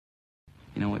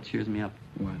You know what cheers me up?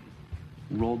 What?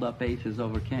 Rolled up aces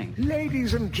over kings.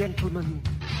 Ladies and gentlemen,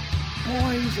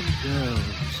 boys and girls.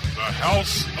 The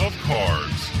House of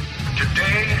Cards.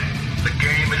 Today, the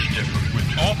game is different. With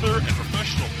author and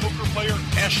professional poker player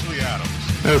Ashley Adams.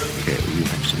 Okay, you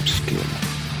have some skill.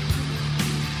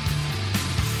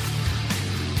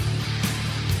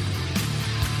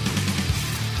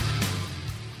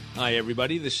 Hi,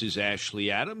 everybody. This is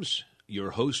Ashley Adams,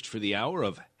 your host for the hour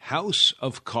of House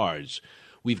of Cards.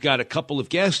 We've got a couple of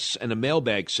guests and a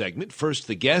mailbag segment. First,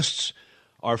 the guests.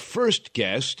 Our first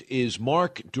guest is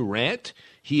Mark Durant.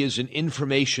 He is an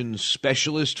information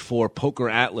specialist for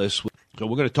Poker Atlas. So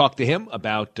we're going to talk to him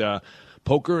about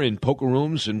poker and poker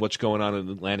rooms and what's going on in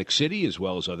Atlantic City as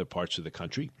well as other parts of the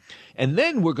country. And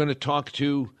then we're going to talk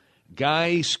to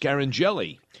Guy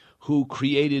Scarangelli, who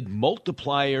created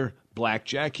Multiplier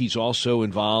Blackjack. He's also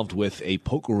involved with a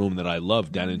poker room that I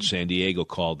love down in San Diego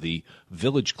called the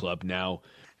Village Club. Now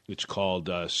it's called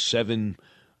 7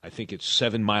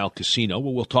 Mile Casino.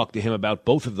 Well, we'll talk to him about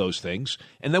both of those things,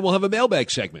 and then we'll have a mailbag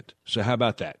segment. So how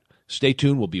about that? Stay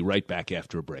tuned. We'll be right back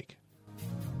after a break.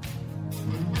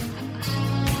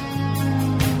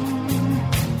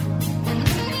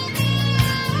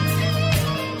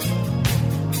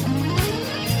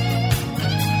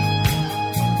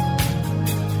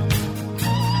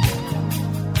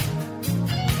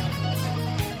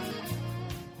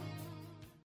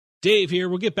 Dave here.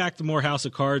 We'll get back to more House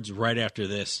of Cards right after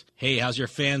this. Hey, how's your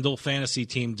FanDuel fantasy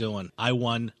team doing? I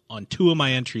won on 2 of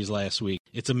my entries last week.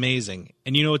 It's amazing.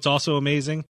 And you know what's also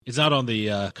amazing? It's not on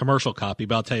the commercial copy,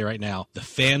 but I'll tell you right now, the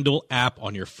FanDuel app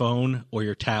on your phone or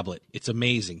your tablet. It's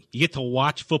amazing. You get to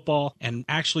watch football and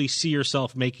actually see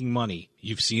yourself making money.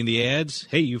 You've seen the ads.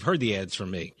 Hey, you've heard the ads from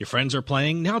me. Your friends are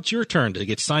playing. Now it's your turn to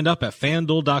get signed up at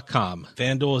FanDuel.com.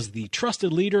 FanDuel is the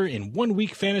trusted leader in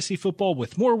one-week fantasy football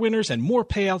with more winners and more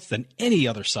payouts than any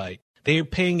other site. They are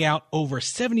paying out over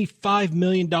 $75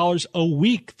 million a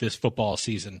week this football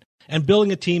season. And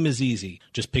building a team is easy.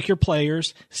 Just pick your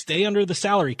players, stay under the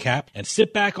salary cap, and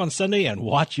sit back on Sunday and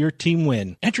watch your team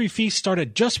win. Entry fees start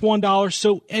at just $1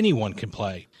 so anyone can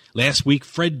play. Last week,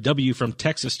 Fred W. from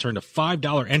Texas turned a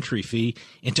 $5 entry fee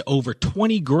into over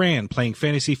 $20,000 playing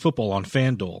fantasy football on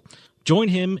FanDuel. Join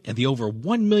him and the over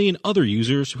 1 million other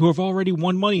users who have already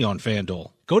won money on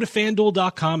FanDuel. Go to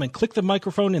FanDuel.com and click the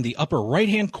microphone in the upper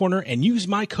right-hand corner and use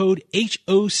my code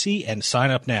HOC and sign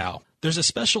up now. There's a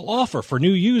special offer for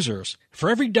new users.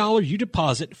 For every $1 you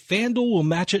deposit, FanDuel will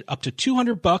match it up to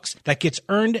 $200 that gets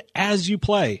earned as you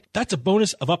play. That's a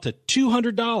bonus of up to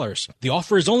 $200. The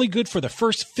offer is only good for the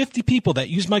first 50 people that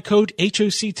use my code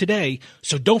HOC today,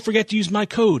 so don't forget to use my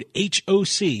code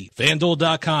HOC.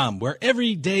 FanDuel.com, where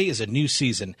every day is a new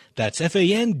season. That's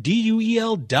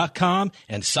FanDuel.com,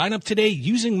 and sign up today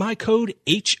using my code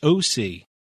HOC.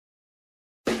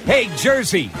 Hey,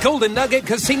 Jersey,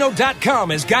 GoldenNuggetCasino.com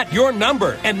has got your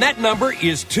number, and that number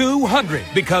is 200,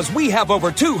 because we have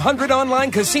over 200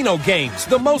 online casino games,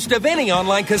 the most of any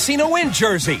online casino in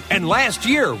Jersey. And last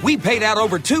year, we paid out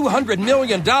over $200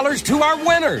 million to our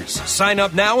winners. Sign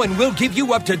up now and we'll give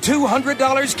you up to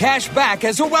 $200 cash back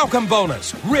as a welcome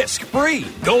bonus. Risk-free.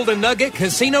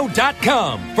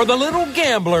 GoldenNuggetCasino.com for the little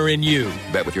gambler in you.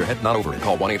 Bet with your head not over it.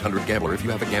 Call 1-800-GAMBLER if you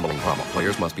have a gambling problem.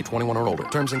 Players must be 21 or older.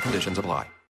 Terms and conditions apply.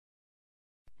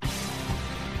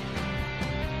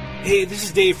 Hey, this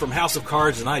is Dave from House of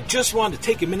Cards, and I just wanted to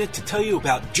take a minute to tell you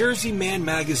about Jersey Man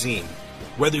Magazine.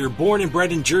 Whether you're born and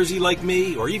bred in Jersey like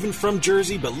me, or even from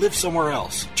Jersey but live somewhere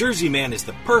else, Jersey Man is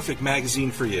the perfect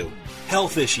magazine for you.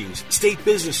 Health issues, state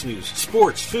business news,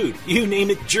 sports, food, you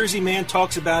name it, Jersey Man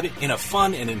talks about it in a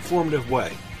fun and informative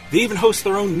way. They even host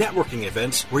their own networking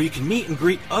events where you can meet and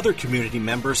greet other community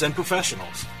members and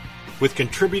professionals. With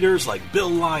contributors like Bill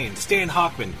Lyon, Stan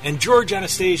Hockman, and George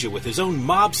Anastasia with his own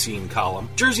mob scene column,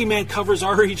 Jersey Man covers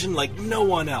our region like no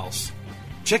one else.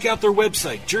 Check out their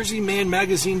website,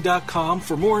 JerseyManMagazine.com,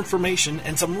 for more information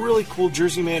and some really cool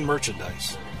Jersey Man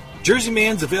merchandise. Jersey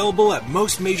Man's available at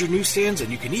most major newsstands,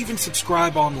 and you can even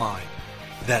subscribe online.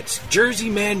 That's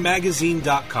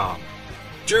JerseyManMagazine.com.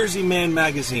 Jersey Man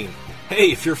Magazine.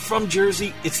 Hey, if you're from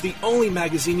Jersey, it's the only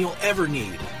magazine you'll ever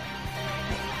need.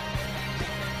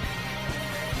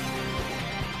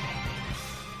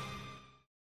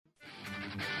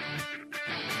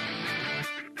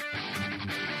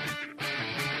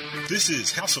 This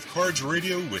is House of Cards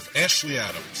Radio with Ashley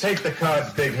Adams. Take the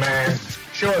cards, big man.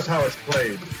 Show us how it's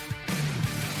played.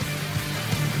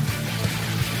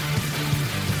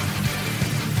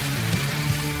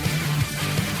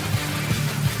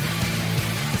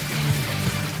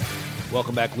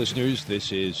 Welcome back, listeners.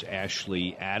 This is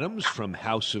Ashley Adams from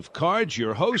House of Cards,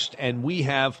 your host, and we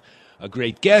have a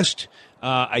great guest.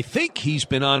 I think he's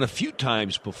been on a few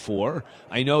times before.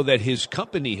 I know that his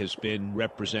company has been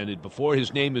represented before.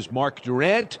 His name is Mark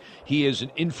Durant. He is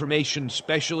an information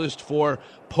specialist for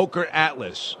Poker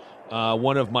Atlas,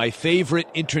 one of my favorite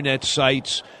internet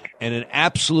sites and an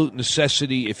absolute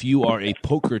necessity if you are a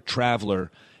poker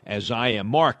traveler, as I am.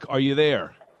 Mark, are you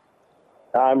there?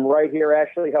 I'm right here,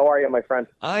 Ashley. How are you, my friend?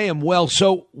 I am well.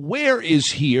 So where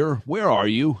is here? Where are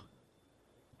you?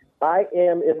 I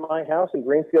am in my house in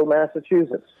Greenfield,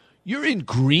 Massachusetts. You're in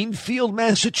Greenfield,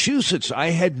 Massachusetts. I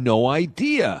had no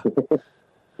idea.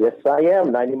 Yes, I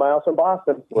am. 90 miles from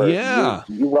Boston. Yeah.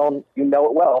 You know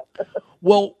it well.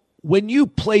 Well, when you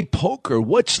play poker,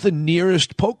 what's the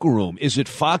nearest poker room? Is it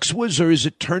Foxwoods or is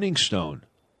it Turning Stone?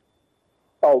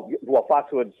 Oh, well,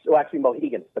 Foxwoods. Well, actually,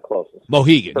 Mohegan's the closest.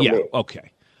 Mohegan, yeah. Me.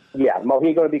 Okay. Yeah,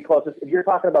 Mohegan would be closest. If you're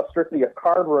talking about strictly a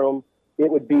card room,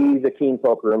 it would be the Keene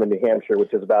Poker Room in New Hampshire,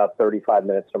 which is about 35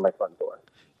 minutes from my front door.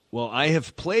 Well, I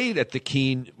have played at the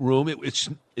Keene Room.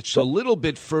 It's a little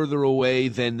bit further away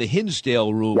than the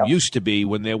Hinsdale Room used to be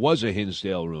when there was a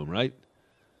Hinsdale Room, right?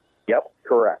 Yep,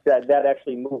 correct. That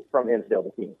actually moved from Hinsdale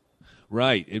to Keene.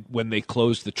 Right, when they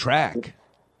closed the track.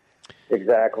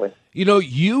 Exactly. You know,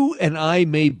 you and I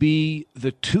may be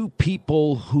the two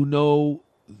people who know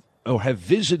or have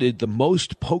visited the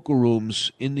most poker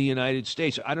rooms in the United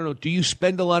States. I don't know, do you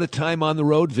spend a lot of time on the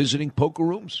road visiting poker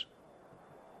rooms?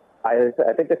 I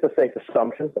think that's a safe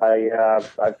assumption.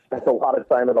 I've spent a lot of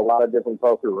time in a lot of different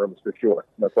poker rooms for sure.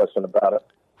 No question about it.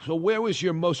 So where was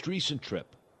your most recent trip?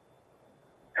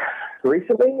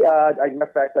 Recently, in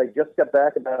fact, I just got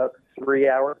back about 3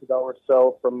 hours ago or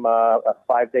so from a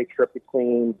 5-day trip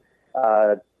between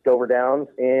Dover Downs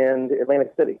and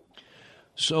Atlantic City.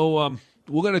 So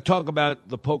we're going to talk about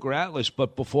the Poker Atlas,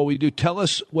 but before we do, tell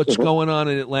us what's going on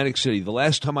in Atlantic City. The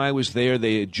last time I was there,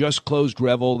 they had just closed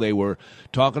Revel. They were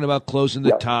talking about closing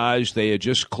the Taj. They had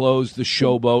just closed the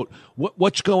Showboat.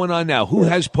 What's going on now? Who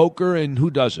has poker and who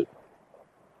doesn't?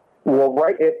 Well,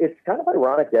 right, it's kind of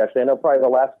ironic, actually. I know probably the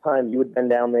last time you had been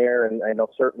down there, and I know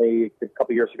certainly a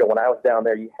couple years ago when I was down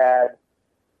there, you had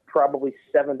probably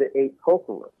 7 to 8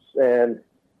 poker rooms. And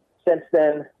since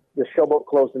then, the Showboat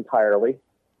closed entirely.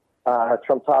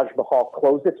 Trump Taj Mahal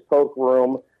closed its poker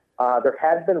room. There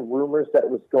had been rumors that it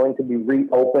was going to be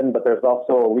reopened, but there's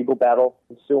also a legal battle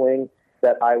ensuing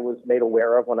that I was made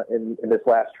aware of in this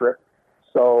last trip.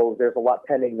 So there's a lot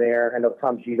pending there. I know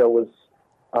Tom Gito was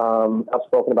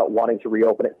outspoken about wanting to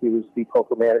reopen it. He was the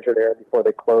poker manager there before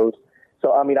they closed.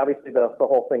 So, I mean, obviously the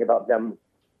whole thing about them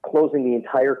closing the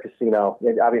entire casino,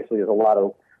 obviously there's a lot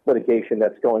of litigation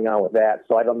that's going on with that.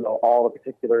 So I don't know all the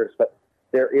particulars, but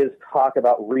there is talk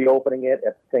about reopening it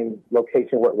at the same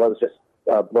location where it was just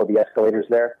below the escalators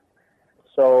there.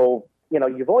 So,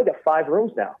 you've only got 5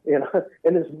 rooms now, and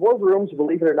there's more rooms,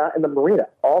 believe it or not, in the marina.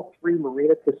 All 3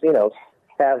 marina casinos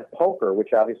have poker,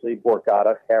 which obviously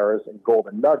Borgata, Harrah's, and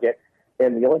Golden Nugget,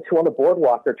 and the only 2 on the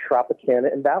boardwalk are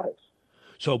Tropicana and Bally's.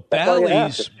 So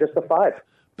Bally's, just the 5.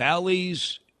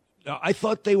 Bally's, I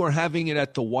thought they were having it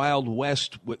at the Wild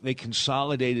West. They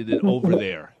consolidated it over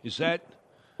there. Is that?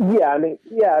 Yeah,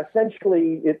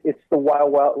 essentially it's the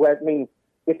Wild West. I mean,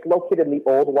 it's located in the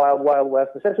old Wild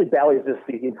West. Essentially, Bally's is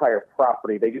the entire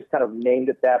property. They just kind of named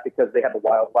it that because they have the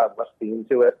Wild West theme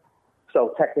to it.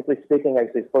 So technically speaking,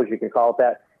 I suppose you can call it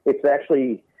that. It's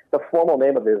actually, the formal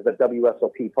name of it is the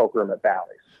WSOP Poker Room at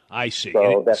Bally's. I see.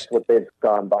 So that's what they've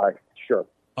gone by, sure.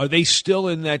 Are they still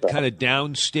in that kind of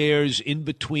downstairs,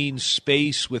 in-between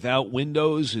space without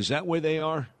windows? Is that where they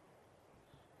are?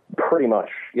 Pretty much,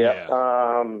 yeah.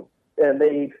 And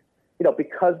they've,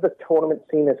 because the tournament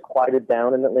scene has quieted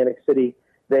down in Atlantic City,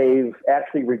 they've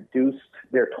actually reduced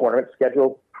their tournament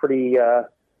schedule pretty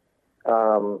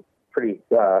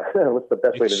what's the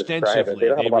best way to describe it? They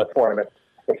don't have a lot of tournaments.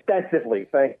 Extensively,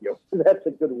 thank you. That's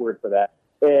a good word for that.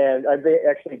 And they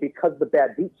actually, because the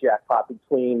bad beat jackpot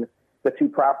between the 2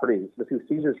 properties, the 2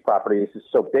 Caesars properties, is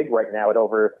so big right now at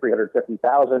over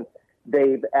 350,000,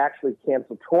 they've actually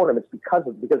canceled tournaments because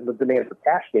of the demand for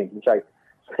cash games, which I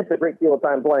spent a great deal of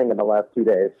time playing in the last 2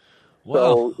 days. Wow.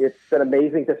 So it's been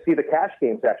amazing to see the cash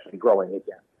games actually growing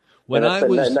again. It's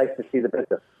been nice to see the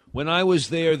business. When I was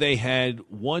there, they had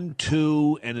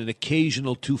 1-2 and an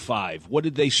occasional 2-5. What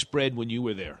did they spread when you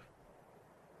were there?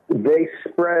 They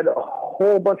spread a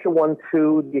whole bunch of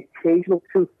 1-2, the occasional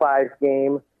 2-5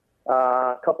 game,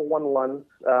 a couple 1-1s,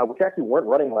 which actually weren't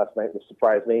running last night, which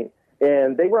surprised me.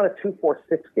 And they run a 2-4-6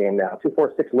 game now,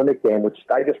 2-4-6 limit game, which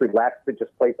I just relaxed to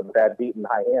just play some bad beat and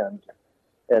high ends.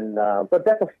 And but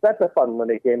that's a fun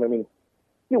limit game. I mean,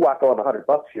 you walk on $100,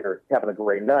 you're having a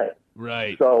great night.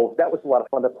 Right. So that was a lot of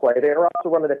fun to play. They were also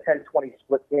running a 10-20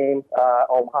 split game,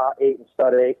 Omaha 8 and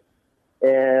Stud 8.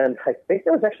 And I think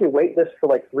there was actually a wait list for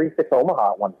like 3-6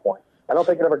 Omaha at one point. I don't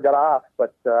think it ever got off,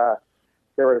 but there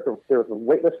was a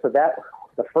wait list for that.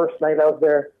 The first night I was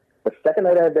there, the second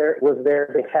night I was there,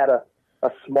 they had a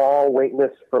small wait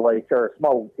list for or a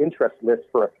small interest list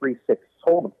for a 3-6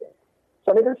 Hold'em game.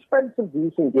 So I mean, they're spreading some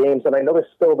decent games, and I know there's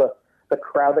still the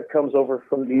crowd that comes over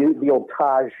from the old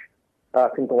Taj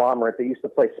conglomerate. They used to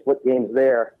play split games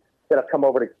there that have come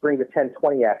over to bring the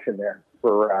 10-20 action there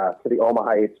for the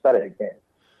Omaha 8 Stud 8 game.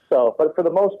 So, but for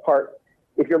the most part,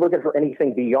 if you're looking for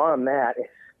anything beyond that,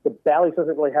 the Bally's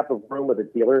doesn't really have the room with the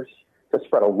dealers to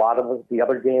spread a lot of the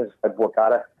other games.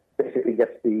 Borgata basically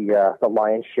gets the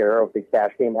lion's share of the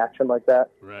cash game action like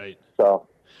that. Right. So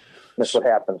that's what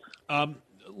happens.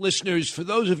 Listeners, for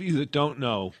those of you that don't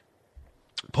know,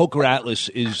 Poker Atlas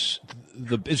is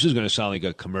this is going to sound like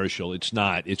a commercial. It's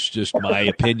not. It's just my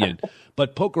opinion.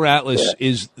 But Poker Atlas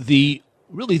is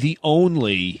really the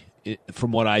only,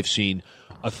 from what I've seen,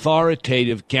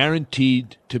 authoritative,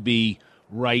 guaranteed to be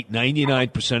right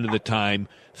 99% of the time,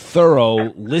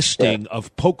 thorough listing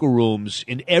of poker rooms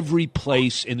in every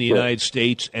place in the United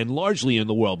States and largely in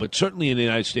the world, but certainly in the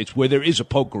United States where there is a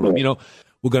poker room. You know,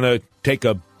 we're going to take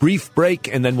a brief break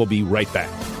and then we'll be right back.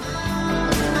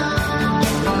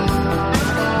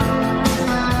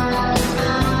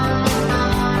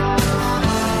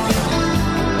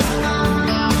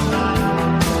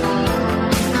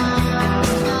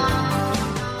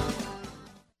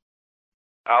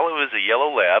 Olive is a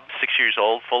yellow lab, 6 years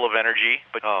old, full of energy.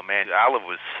 But, oh, man, Olive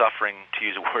was suffering, to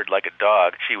use a word, like a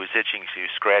dog. She was itching, she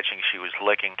was scratching, she was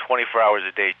licking 24 hours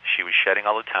a day. She was shedding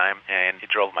all the time, and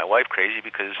it drove my wife crazy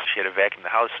because she had to vacuum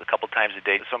the house a couple times a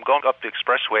day. So I'm going up the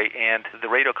expressway, and the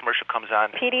radio commercial comes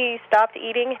on. Petey stopped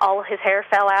eating. All his hair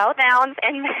fell out. Mounds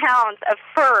and mounds of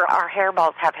fur. Our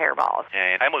hairballs have hairballs.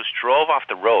 And I almost drove off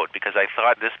the road because I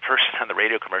thought this person on the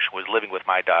radio commercial was living with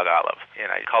my dog, Olive. And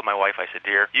I called my wife. I said,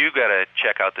 dear, you got to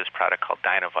check out this product called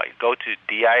Dinovite. Go to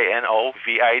DINOVITE.com.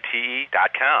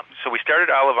 So we started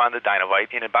Olive on the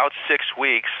Dinovite. In about 6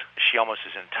 weeks, she almost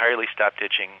has entirely stopped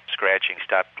itching, scratching,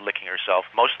 stopped licking herself.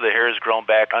 Most of the hair has grown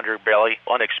back under her belly.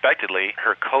 Unexpectedly,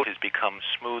 her coat has become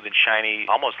smooth and shiny,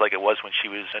 almost like it was when she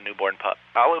was a newborn pup.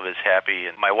 Olive is happy,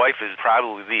 and my wife is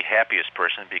probably the happiest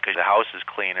person because the house is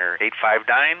cleaner.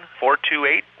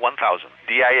 859-428-1000.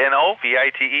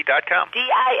 DINOVITE.com.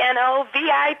 DINOVITE.com.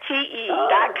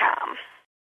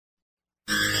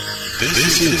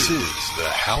 This is the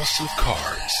House of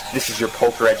Cards. This is your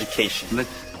poker education. Let's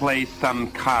play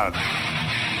some cards.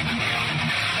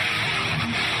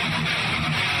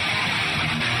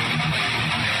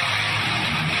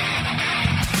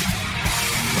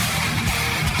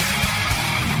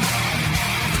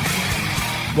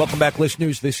 Welcome back,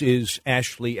 listeners. This is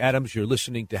Ashley Adams. You're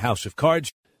listening to House of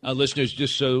Cards. Listeners,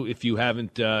 just so if you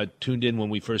haven't tuned in when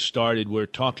we first started, we're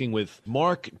talking with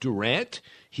Mark Durant.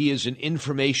 He is an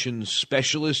information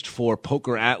specialist for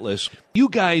Poker Atlas. You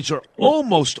guys are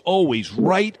almost always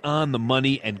right on the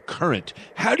money and current.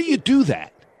 How do you do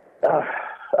that?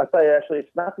 I'll tell you, Ashley,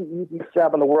 it's not the easiest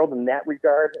job in the world in that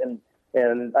regard.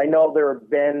 And I know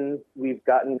we've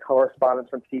gotten correspondence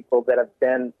from people that have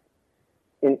been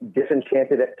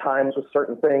disenchanted at times with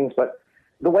certain things. But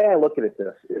the way I look at it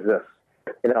is this.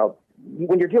 You know,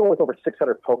 when you're dealing with over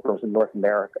 600 poker rooms in North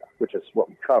America, which is what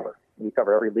we cover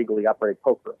every legally operated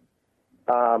poker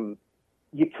room,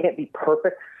 you can't be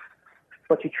perfect,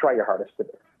 but you try your hardest to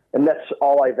do. And that's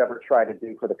all I've ever tried to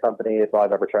do for the company. It's all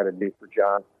I've ever tried to do for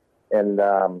John and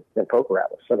Poker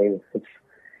Atlas. I mean,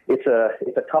 it's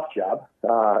a tough job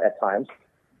at times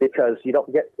because you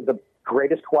don't get the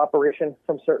greatest cooperation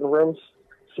from certain rooms,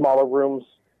 smaller rooms,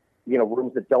 you know,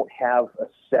 rooms that don't have a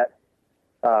set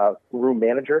room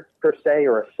manager per se,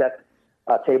 or a set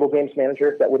table games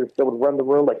manager that would run the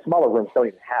room. Like smaller rooms don't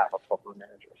even have a poker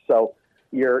manager, so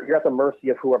you're at the mercy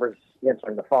of whoever's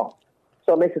answering the phone.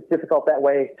 So it makes it difficult that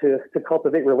way to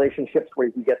cultivate relationships where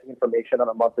you can get the information on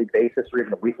a monthly basis or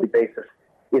even a weekly basis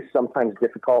is sometimes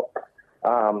difficult.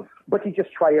 But you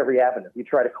just try every avenue. You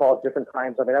try to call at different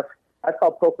times. I mean, I've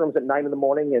called poker rooms at 9 in the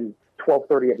morning and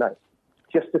 12:30 at night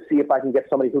just to see if I can get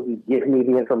somebody who can give me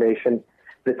the information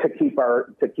to keep our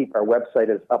website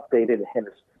as updated and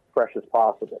as fresh as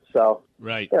possible. So,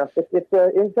 right, you know, it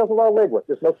entails a lot of legwork.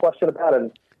 There's no question about it.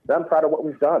 And I'm proud of what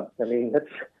we've done. I mean,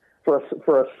 it's for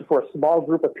a small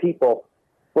group of people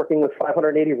working with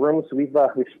 580 rooms. We've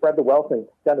spread the wealth and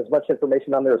got as much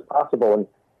information on there as possible. And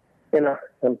you know,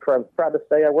 I'm proud to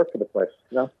say I work for the place.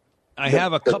 You know, I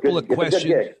have a couple of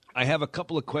questions. I have a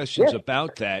couple of questions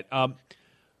about that.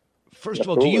 First of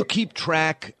all, do you keep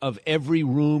track of every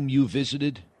room you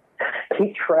visited?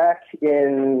 Keep track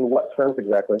in what terms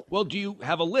exactly? Well, do you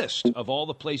have a list of all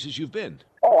the places you've been?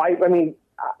 Oh, I mean,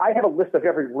 I have a list of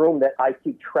every room that I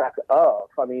keep track of.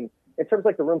 I mean, in terms of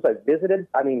like the rooms I've visited,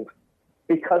 I mean,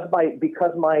 because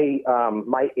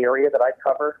my area that I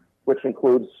cover, which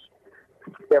includes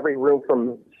every room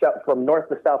from north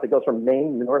to south, it goes from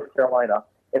Maine to North Carolina,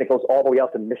 and it goes all the way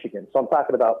out to Michigan. So I'm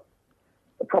talking about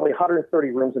probably 130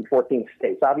 rooms in 14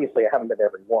 states. Obviously, I haven't been to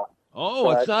every one. Oh,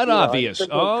 but, it's not obvious.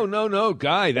 No,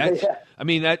 Guy. That's, yeah. I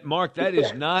mean, Mark, that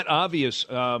is not obvious.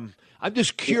 I'm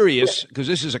just curious, because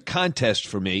this is a contest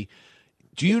for me.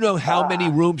 Do you know how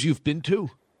many rooms you've been to?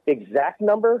 Exact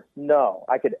number? No.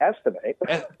 I could estimate.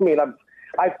 I mean,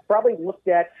 I've probably looked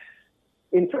at,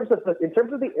 in terms of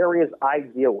the areas I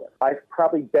deal with, I've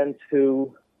probably been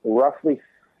to roughly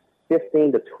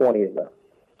 15 to 20 of them.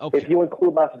 Okay. If you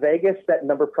include Las Vegas, that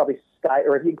number probably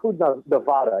or if you include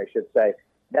Nevada, I should say,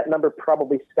 that number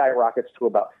probably skyrockets to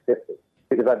about 50,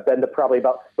 because I've been to probably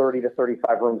about 30 to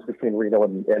 35 rooms between Reno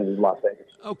and Las Vegas.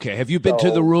 Okay. Have you been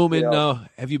to the room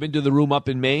have you been to the room up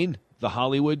in Maine, the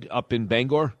Hollywood up in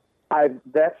Bangor?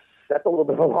 That's a little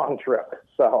bit of a long trip.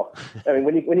 So, I mean,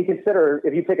 when you consider,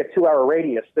 if you take a 2-hour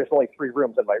radius, there's only 3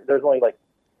 rooms there's only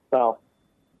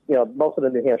most of the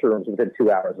New Hampshire rooms are within 2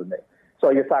 hours of me. So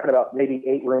you're talking about maybe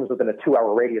 8 rooms within a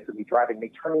 2-hour radius of me driving.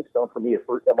 Me Turning Stone for me is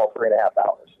about 3.5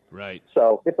 hours. Right.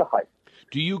 So it's a hike.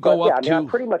 Do you go up to? I'm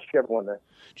pretty much everyone there.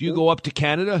 Do you go up to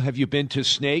Canada? Have you been to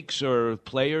Snakes or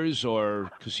Players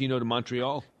or Casino de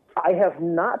Montreal? I have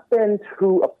not been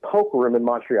to a poker room in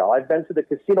Montreal. I've been to the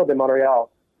Casino de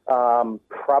Montreal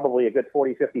probably a good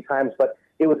 40, 50 times, but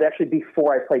it was actually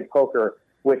before I played poker,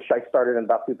 which I started in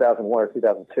about 2001 or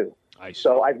 2002.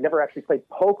 So I've never actually played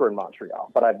poker in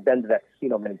Montreal, but I've been to that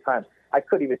casino many times. I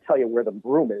couldn't even tell you where the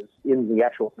room is in the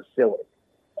actual facility.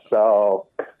 So,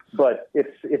 but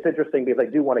it's interesting because I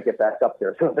do want to get back up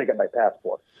there as soon as I get my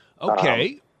passport.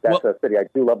 Okay. That's a city I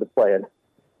do love to play in.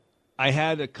 I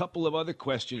had a couple of other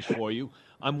questions for you.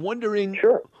 I'm wondering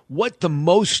what the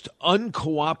most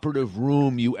uncooperative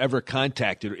room you ever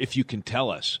contacted, if you can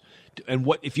tell us, and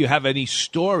what if you have any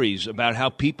stories about how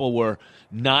people were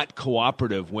not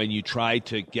cooperative when you tried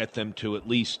to get them to at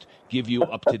least give you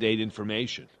up-to-date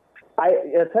information. I'll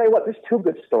tell you what, there's 2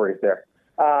 good stories there.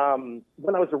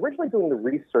 When I was originally doing the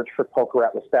research for Poker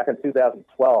Atlas back in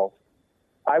 2012,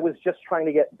 I was just trying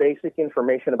to get basic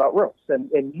information about rooms.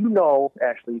 And you know,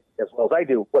 Ashley, as well as I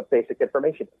do, what basic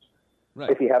information is. Right.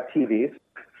 If you have TVs,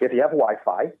 if you have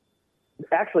Wi-Fi,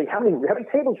 actually how many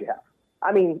tables you have.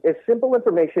 I mean, as simple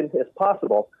information as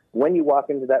possible when you walk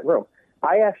into that room.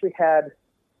 I actually had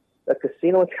a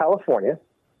casino in California.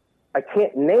 I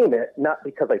can't name it, not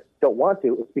because I don't want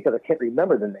to, it's because I can't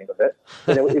remember the name of it.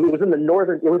 And it was in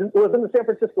the it was in the San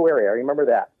Francisco area. I remember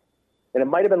that. And it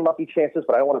might have been Lucky Chances,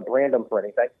 but I don't want to brand them for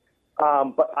anything.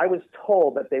 But I was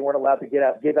told that they weren't allowed to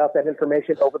give out that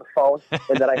information over the phone,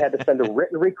 and that I had to send a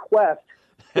written request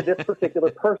to this particular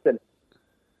person.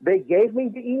 They gave me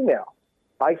the email.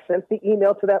 I sent the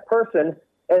email to that person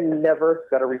and never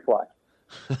got a reply.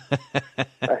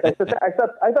 I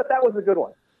thought that was a good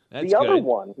one. That's the other good.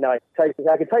 one, now I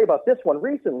can tell you about this one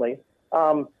recently.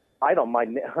 I don't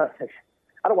mind.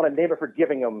 I don't want to name it for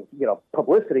giving them,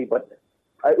 publicity, but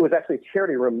it was actually a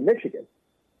charity room in Michigan.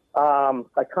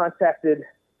 I contacted,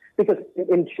 because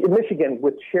in Michigan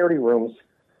with charity rooms,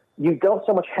 you don't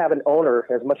so much have an owner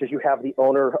as much as you have the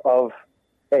owner of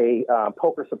a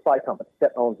poker supply company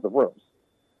that owns the rooms.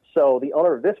 So the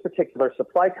owner of this particular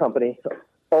supply company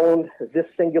owned this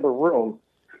singular room,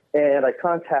 and I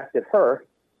contacted her,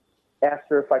 asked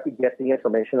her if I could get the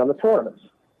information on the tournaments.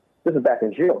 This is back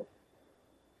in June.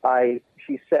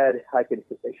 She said I could.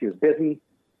 She was busy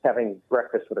having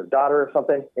breakfast with her daughter or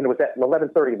something, and it was at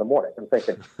 11:30 in the morning. I'm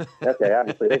thinking, okay,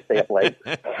 obviously they stay up late.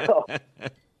 So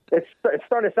it's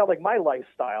starting to sound like my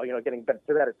lifestyle, getting to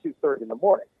bed at 2:30 in the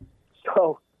morning.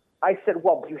 So I said,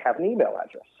 well, do you have an email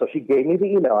address? So she gave me the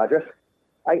email address.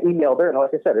 I emailed her, and like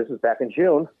I said, this was back in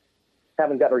June.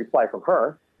 Haven't got a reply from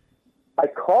her. I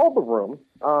called the room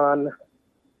on, I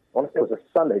want to say it was a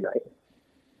Sunday night.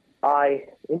 I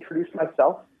introduced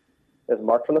myself as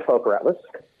Mark from the Poker Atlas.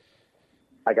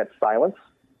 I got silence,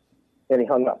 and he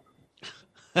hung up.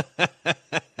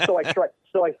 So I tried.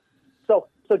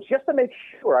 So just to make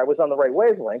sure I was on the right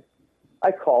wavelength,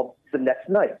 I called the next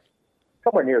night,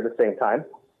 somewhere near the same time.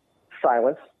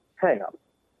 Silence, hang up.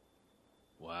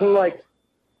 Wow. And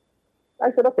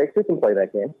I said, okay, so we can play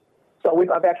that game. So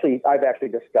I've actually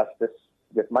discussed this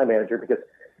with my manager because,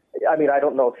 I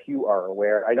don't know if you are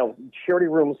aware. I know charity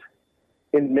rooms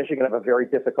in Michigan have a very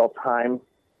difficult time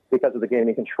because of the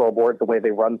gaming control board, the way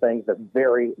they run things. They're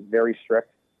very, very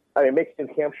strict. I mean, it makes New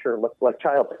Hampshire look like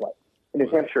child's play. New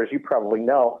Hampshire, as you probably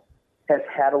know, has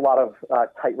had a lot of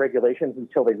tight regulations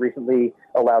until they recently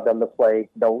allowed them to play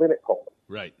no-limit poker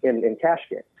in cash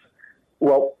games.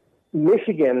 Well,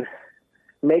 Michigan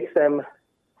makes them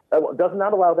does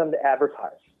not allow them to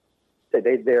advertise.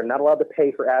 They're not allowed to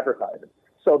pay for advertising.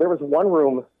 So there was one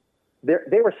room,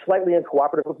 they were slightly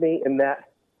uncooperative with me in that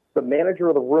the manager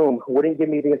of the room wouldn't give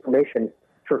me the information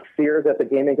for fear that the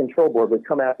gaming control board would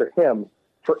come after him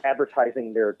for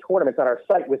advertising their tournaments on our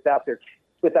site without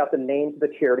the names of the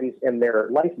charities and their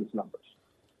license numbers.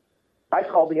 I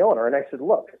called the owner and I said,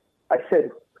 look,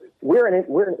 we're an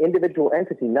individual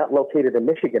entity not located in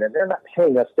Michigan, and they're not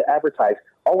paying us to advertise.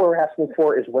 All we're asking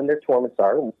for is when their tournaments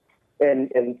are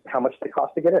and how much they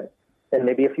cost to get in, and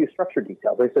maybe a few structure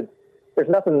details. They said, there's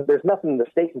nothing the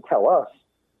state can tell us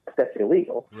that's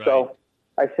illegal. Right. So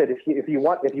I said, if you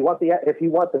want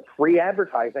the free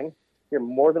advertising, you're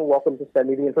more than welcome to send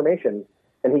me the information.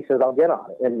 And he says, I'll get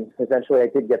on it. And eventually I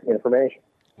did get the information.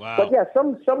 Wow. But yeah,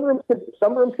 some rooms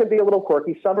can be a little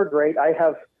quirky. Some are great. I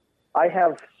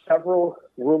have several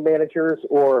room managers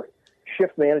or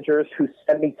shift managers who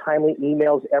send me timely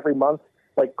emails every month,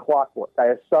 like clockwork. I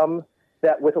have some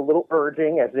that with a little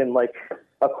urging, as in like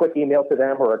a quick email to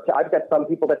them, or I've got some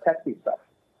people that text me stuff.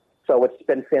 So it's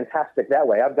been fantastic that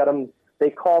way. I've got them, they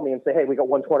call me and say, hey, we got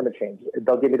one tournament change.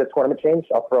 They'll give me the tournament change.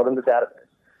 I'll throw it in the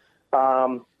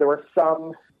database. There were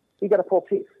some, you got to pull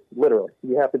teeth, literally.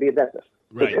 You have to be a dentist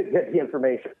to get the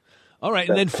information. All right,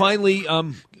 and then finally,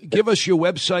 give us your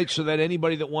website so that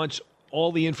anybody that wants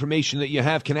all the information that you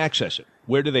have can access it.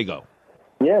 Where do they go?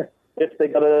 Yeah, if they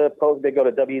go to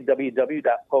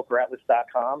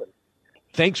www.pokeratlas.com.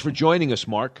 Thanks for joining us,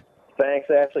 Mark.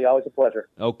 Thanks, Ashley. Always a pleasure.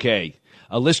 Okay.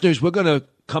 Listeners, we're going to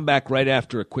come back right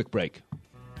after a quick break.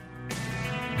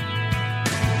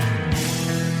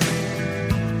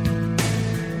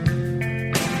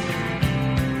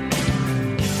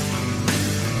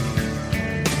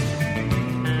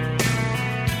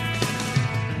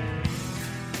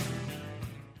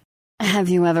 Have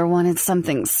you ever wanted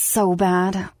something so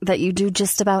bad that you do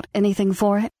just about anything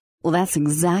for it? Well, that's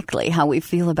exactly how we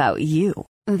feel about you.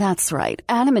 That's right.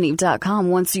 AdamandEve.com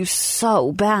wants you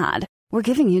so bad. We're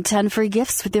giving you 10 free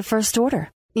gifts with your first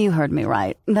order. You heard me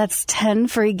right. That's 10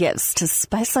 free gifts to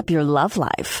spice up your love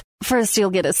life. First, you'll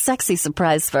get a sexy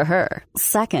surprise for her.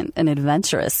 Second, an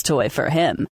adventurous toy for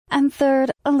him. And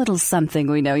third, a little something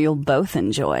we know you'll both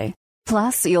enjoy.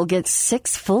 Plus, you'll get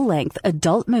 6 full-length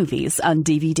adult movies on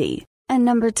DVD. And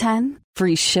number 10,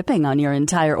 free shipping on your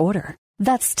entire order.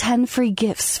 That's 10 free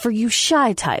gifts for you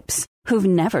shy types who've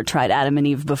never tried Adam and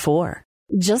Eve before.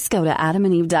 Just go to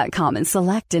AdamandEve.com and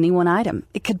select any one item.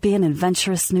 It could be an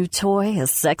adventurous new toy, a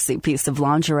sexy piece of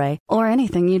lingerie, or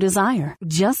anything you desire.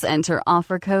 Just enter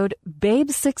offer code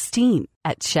BABE16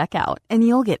 at checkout, and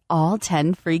you'll get all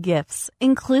 10 free gifts,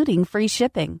 including free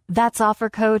shipping. That's offer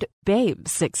code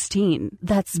BABE16.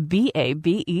 That's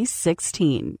BABE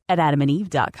 16 at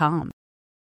AdamandEve.com.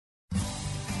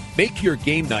 Make your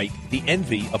game night the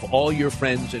envy of all your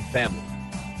friends and family.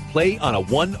 Play on a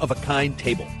one-of-a-kind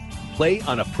table. Play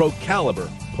on a Pro Caliber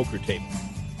poker table.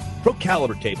 Pro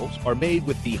Caliber tables are made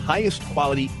with the highest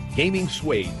quality gaming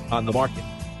suede on the market.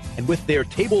 And with their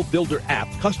Table Builder app,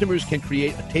 customers can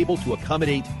create a table to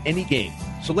accommodate any game.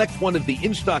 Select one of the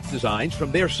in-stock designs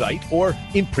from their site or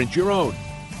imprint your own.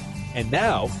 And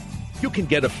now, you can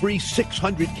get a free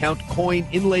 600-count coin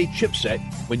inlay chipset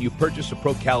when you purchase a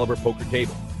Pro Caliber poker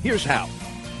table. Here's how.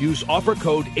 Use offer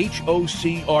code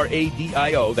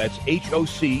HOCRADIO, that's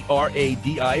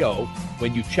HOCRADIO,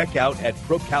 when you check out at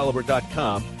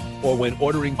ProCaliber.com or when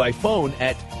ordering by phone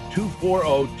at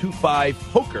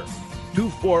 24025-POKER.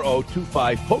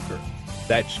 24025-POKER.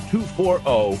 That's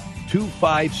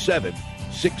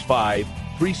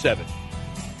 240-257-6537.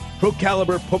 Pro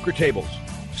Caliber Poker Tables.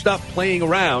 Stop playing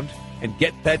around and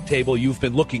get that table you've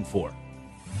been looking for.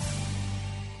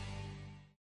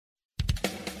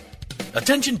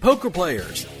 Attention poker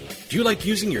players! Do you like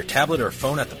using your tablet or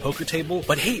phone at the poker table,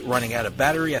 but hate running out of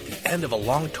battery at the end of a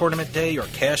long tournament day or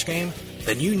cash game?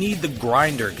 Then you need the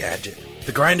Grinder Gadget.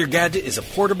 The Grinder Gadget is a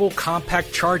portable,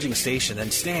 compact charging station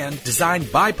and stand designed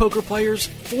by poker players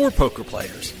for poker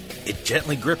players. It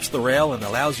gently grips the rail and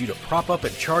allows you to prop up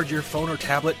and charge your phone or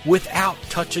tablet without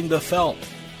touching the felt.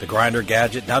 The Grinder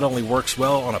Gadget not only works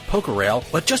well on a poker rail,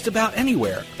 but just about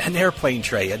anywhere. An airplane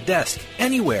tray, a desk,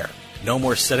 anywhere. No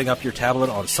more setting up your tablet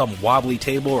on some wobbly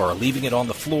table or leaving it on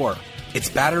the floor.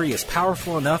 Its battery is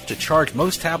powerful enough to charge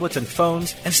most tablets and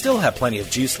phones and still have plenty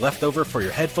of juice left over for your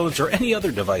headphones or any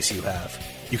other device you have.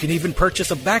 You can even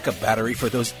purchase a backup battery for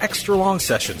those extra long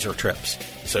sessions or trips.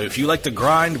 So if you like to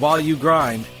grind while you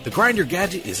grind, the Grinder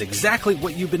Gadget is exactly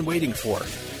what you've been waiting for.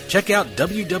 Check out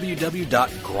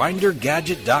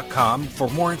www.grindergadget.com for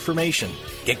more information.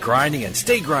 Get grinding and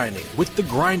stay grinding with the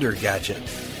Grinder Gadget.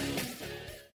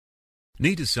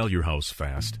 Need to sell your house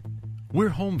fast? We're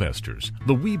Homevestors,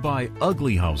 the we buy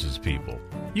ugly houses people.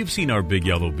 You've seen our big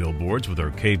yellow billboards with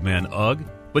our caveman UGG,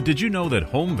 but did you know that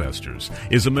Homevestors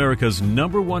is America's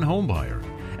 #1 home buyer?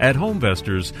 At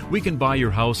Homevestors, we can buy your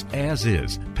house as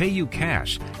is, pay you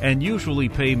cash, and usually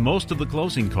pay most of the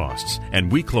closing costs,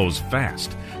 and we close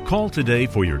fast. Call today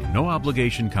for your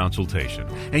no-obligation consultation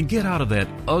and get out of that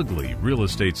ugly real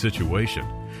estate situation.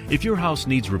 If your house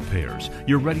needs repairs,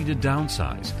 you're ready to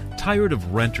downsize, tired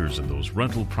of renters and those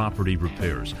rental property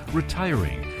repairs,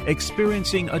 retiring,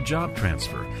 experiencing a job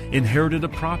transfer, inherited a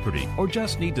property, or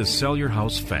just need to sell your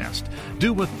house fast,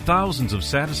 do what thousands of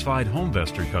satisfied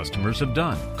Homevestor customers have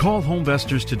done. Call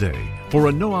Homevestors today for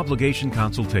a no-obligation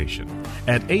consultation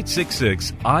at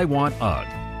 866-I-WANT-UGG.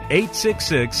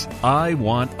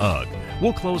 866-I-WANT-UGG.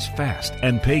 We'll close fast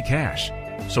and pay cash.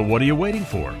 So what are you waiting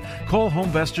for? Call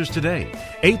Homevestors today.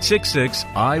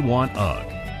 866-I-WANT-UGG.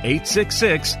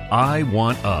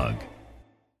 866-I-WANT-UGG.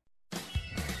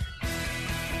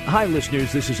 Hi,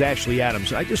 listeners. This is Ashley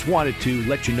Adams. I just wanted to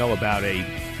let you know about a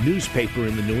newspaper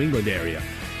in the New England area.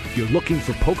 If you're looking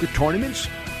for poker tournaments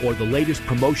or the latest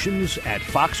promotions at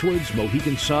Foxwoods,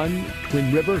 Mohegan Sun,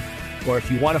 Twin River, or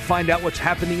if you want to find out what's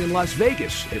happening in Las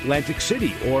Vegas, Atlantic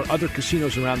City, or other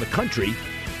casinos around the country,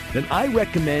 then I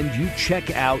recommend you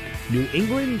check out New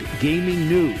England Gaming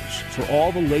News for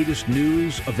all the latest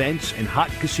news, events, and hot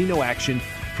casino action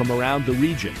from around the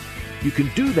region. You can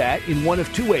do that in one of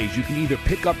two ways. You can either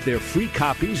pick up their free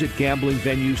copies at gambling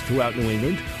venues throughout New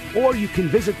England, or you can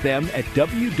visit them at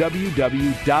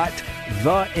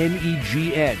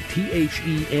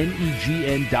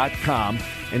www.thenegn.com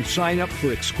and sign up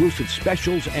for exclusive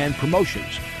specials and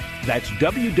promotions. That's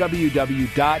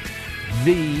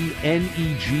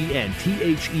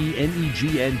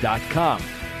www.thenegn.com.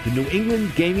 The New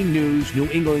England Gaming News, New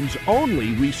England's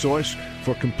only resource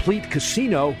for complete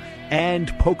casino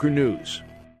and poker news.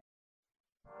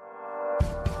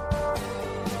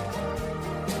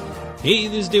 Hey,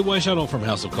 this is Dave Weishuttle from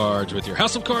House of Cards with your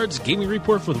House of Cards gaming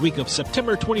report for the week of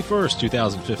September 21st,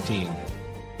 2015.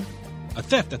 A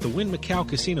theft at the Wynn Macau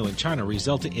Casino in China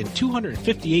resulted in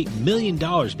 $258 million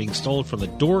being stolen from the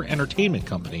Door Entertainment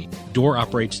Company. Door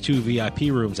operates 2 VIP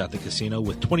rooms at the casino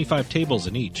with 25 tables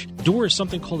in each. Door is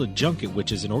something called a junket,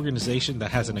 which is an organization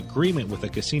that has an agreement with a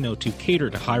casino to cater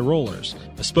to high rollers.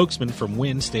 A spokesman from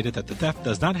Wynn stated that the theft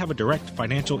does not have a direct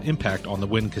financial impact on the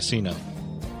Wynn Casino.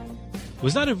 It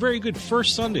was not a very good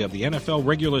first Sunday of the NFL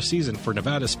regular season for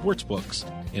Nevada sportsbooks.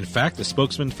 In fact, a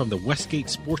spokesman from the Westgate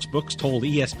Sportsbooks told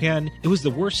ESPN it was the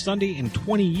worst Sunday in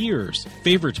 20 years.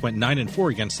 Favorites went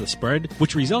 9-4 against the spread,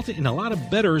 which resulted in a lot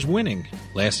of bettors winning.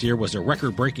 Last year was a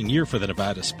record-breaking year for the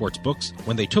Nevada sportsbooks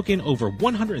when they took in over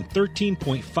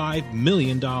 $113.5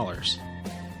 million.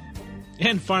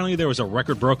 And finally, there was a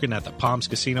record broken at the Palms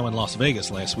Casino in Las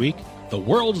Vegas last week. The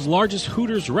world's largest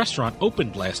Hooters restaurant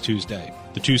opened last Tuesday.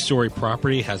 The 2-story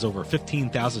property has over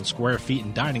 15,000 square feet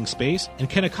in dining space and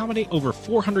can accommodate over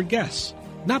 400 guests.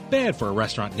 Not bad for a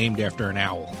restaurant named after an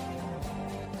owl.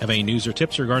 Have any news or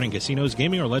tips regarding casinos,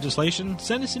 gaming, or legislation?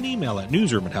 Send us an email at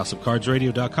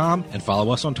newsroom@houseofcardsradio.com and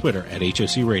follow us on Twitter at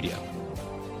HOC Radio.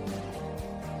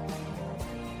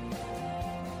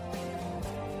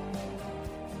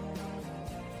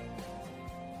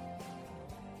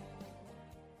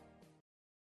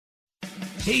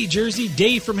 Hey Jersey,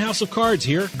 Dave from House of Cards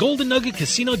here.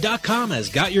 GoldenNuggetCasino.com has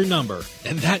got your number,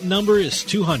 and that number is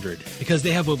 200, because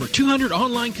they have over 200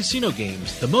 online casino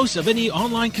games, the most of any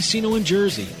online casino in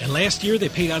Jersey. And last year they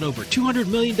paid out over $200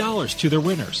 million to their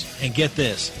winners. And get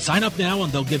this, sign up now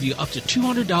and they'll give you up to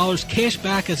 $200 cash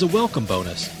back as a welcome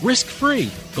bonus.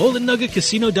 Risk-free.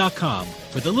 GoldenNuggetCasino.com.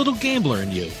 For the little gambler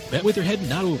in you. Bet with your head,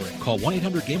 not over it. Call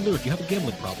 1-800-GAMBLER if you have a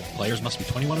gambling problem. Players must be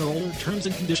 21 or older. Terms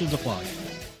and conditions apply.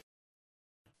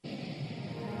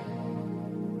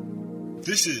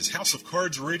 This is House of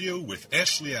Cards Radio with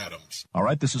Ashley Adams. All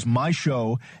right, this is my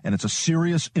show, and it's a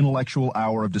serious intellectual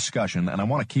hour of discussion, and I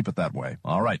want to keep it that way.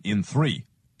 All right, in 3,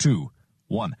 2,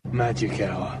 1. Magic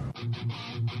Hour.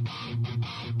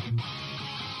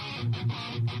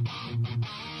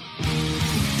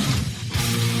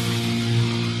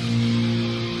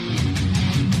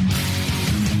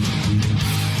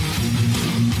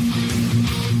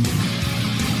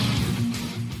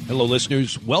 Hello,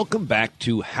 listeners. Welcome back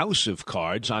to House of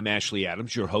Cards. I'm Ashley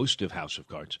Adams, your host of House of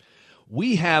Cards.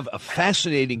 We have a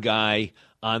fascinating guy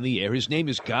on the air. His name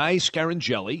is Guy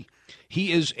Scarangelli.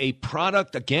 He is a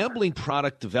gambling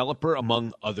product developer,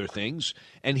 among other things,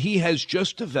 and he has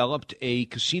just developed a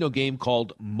casino game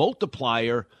called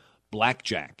Multiplier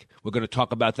Blackjack. We're going to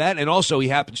talk about that, and also he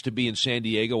happens to be in San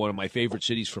Diego, one of my favorite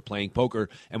cities for playing poker,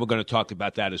 and we're going to talk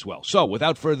about that as well. So,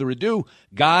 without further ado,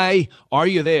 Guy, are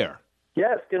you there?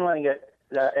 Yes, good morning,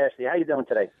 Ashley. How are you doing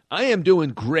today? I am doing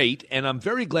great, and I'm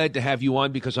very glad to have you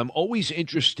on because I'm always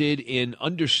interested in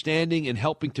understanding and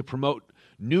helping to promote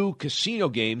new casino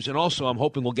games, and also I'm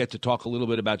hoping we'll get to talk a little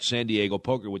bit about San Diego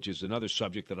poker, which is another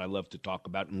subject that I love to talk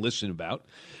about and listen about.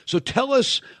 So tell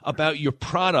us about your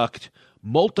product,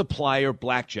 Multiplier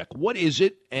Blackjack. What is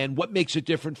it, and what makes it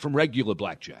different from regular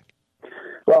blackjack?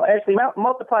 Well, actually,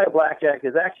 Multiplier Blackjack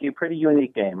is actually a pretty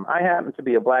unique game. I happen to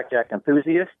be a blackjack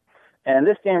enthusiast, and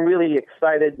this game really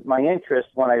excited my interest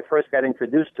when I first got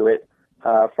introduced to it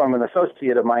from an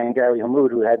associate of mine, Gary Hamoud,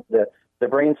 who had the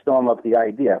brainstorm of the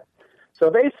idea. So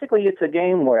basically, it's a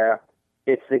game where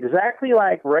it's exactly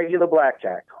like regular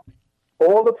blackjack.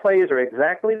 All the plays are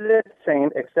exactly the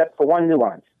same, except for one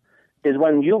nuance, is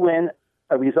when you win,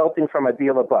 resulting from a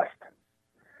deal or bust.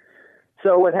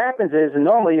 So what happens is,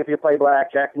 normally if you play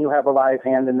blackjack and you have a live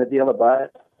hand in the deal or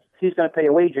bust, he's going to pay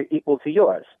a wager equal to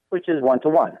yours, which is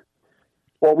 1-to-1.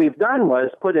 What we've done was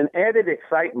put an added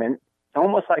excitement,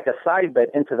 almost like a side bet,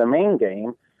 into the main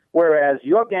game, whereas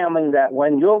you're gambling that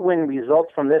when your win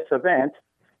results from this event,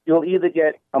 you'll either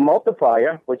get a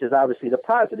multiplier, which is obviously the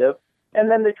positive,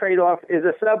 and then the trade-off is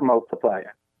a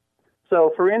sub-multiplier.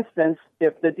 So, for instance,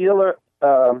 if the dealer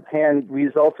hand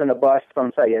results in a bust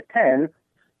from, say, a 10,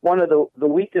 one of the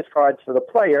weakest cards for the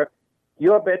player,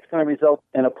 your bet's going to result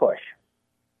in a push.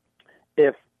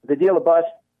 If the dealer busts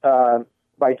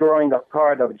by drawing a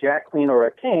card of Jack, Queen, or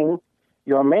a King,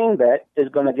 your main bet is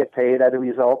going to get paid as a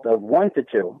result of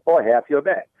 1-to-2, or half your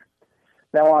bet.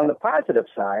 Now, on the positive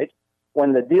side,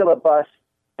 when the dealer busts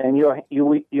and your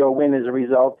win is a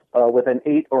result with an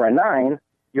 8 or a 9,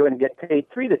 you're going to get paid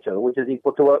 3-2, which is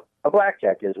equal to a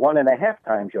blackjack is 1.5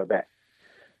 times your bet.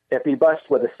 If he busts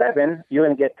with a 7, you're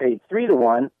going to get paid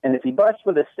 3-1, and if he busts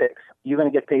with a 6, you're going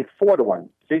to get paid 4-1. So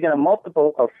you're going to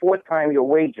multiple of 4 times your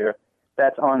wager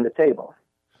that's on the table.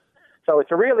 So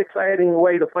it's a real exciting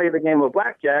way to play the game of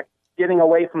blackjack, getting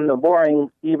away from the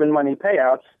boring even money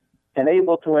payouts and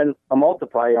able to win a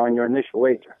multiplier on your initial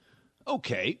wager.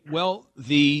 Okay, well,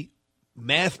 the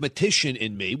mathematician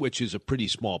in me, which is a pretty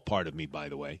small part of me, by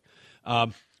the way,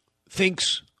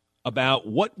 thinks about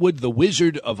what would the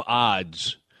Wizard of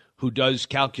Odds, who does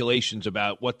calculations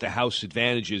about what the house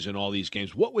advantage is in all these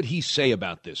games, what would he say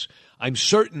about this? I'm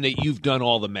certain that you've done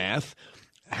all the math.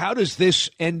 How does this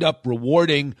end up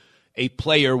rewarding a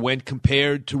player when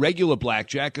compared to regular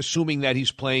blackjack, assuming that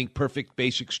he's playing perfect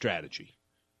basic strategy?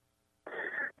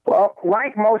 Well,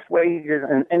 like most wagers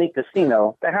in any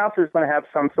casino, the house is going to have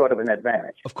some sort of an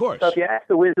advantage. Of course. So if you ask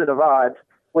the Wizard of Odds,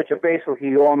 which are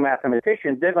basically all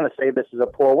mathematicians, they're going to say this is a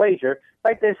poor wager,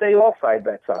 like they say all side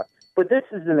bets are. But this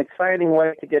is an exciting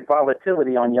way to get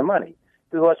volatility on your money,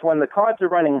 because when the cards are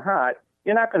running hot,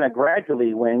 you're not going to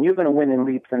gradually win. You're going to win in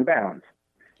leaps and bounds.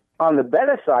 On the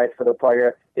better side for the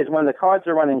player is when the cards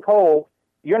are running cold,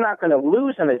 you're not going to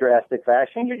lose in a drastic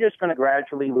fashion. You're just going to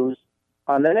gradually lose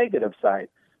on the negative side.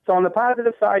 So on the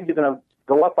positive side, you're going to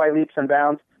go up by leaps and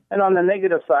bounds. And on the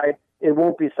negative side, it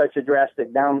won't be such a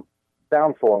drastic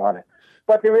downfall on it.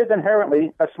 But there is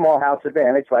inherently a small house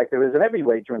advantage like there is in every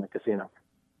wager in the casino.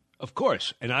 Of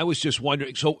course. And I was just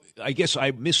wondering, so I guess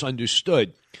I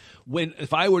misunderstood.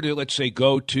 If I were to, let's say,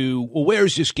 go to, well, where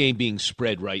is this game being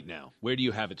spread right now? Where do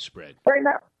you have it spread?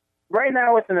 Right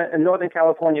now it's in a Northern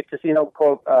California casino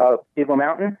called Eagle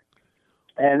Mountain,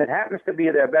 and it happens to be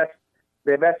their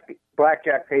best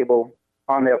blackjack table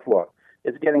on their floor.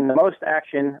 It's getting the most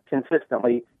action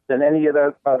consistently than any of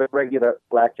the other regular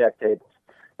blackjack tables.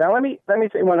 Now, let me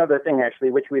say one other thing, actually,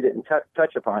 which we didn't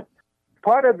touch upon.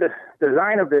 Part of the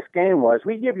design of this game was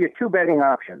we give you 2 betting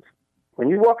options. When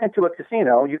you walk into a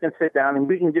casino, you can sit down and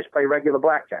we can just play regular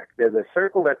blackjack. There's a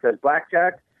circle that says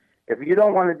blackjack. If you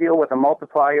don't want to deal with a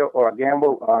multiplier or a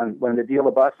gamble on when the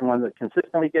dealer busts and when they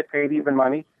consistently get paid even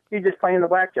money, you just play in the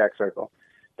blackjack circle.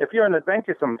 If you're an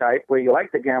adventuresome type where you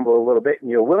like to gamble a little bit and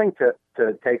you're willing to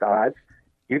take odds,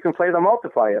 you can play the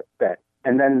multiplier bet.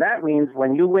 And then that means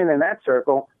when you win in that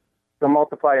circle, the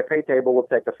multiplier pay table will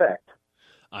take effect.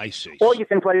 I see. Or you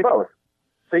can play both.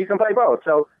 So you can play both.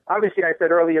 So obviously I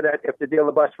said earlier that if the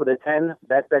dealer busts with a 10,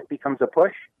 that bet becomes a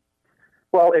push.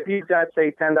 Well, if you've got,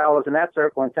 say, $10 in that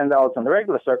circle and $10 in the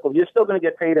regular circle, you're still going to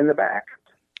get paid in the back.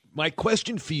 My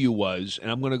question for you was,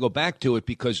 and I'm going to go back to it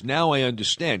because now I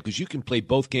understand, because you can play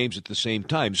both games at the same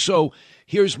time. So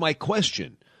here's my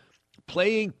question.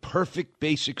 playing perfect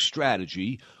basic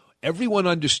strategy, everyone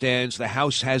understands the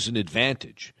house has an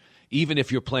advantage, even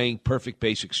if you're playing perfect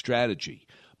basic strategy.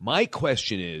 My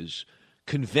question is,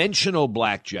 conventional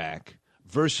blackjack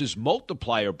versus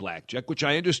multiplier blackjack, which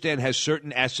I understand has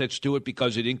certain assets to it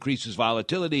because it increases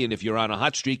volatility, and if you're on a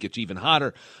hot streak, it's even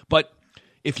hotter. But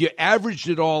if you averaged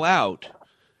it all out,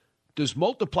 does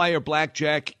multiplier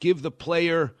blackjack give the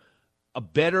player a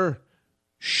better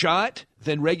shot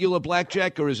than regular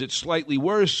blackjack, or is it slightly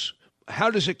worse?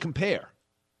 How does it compare?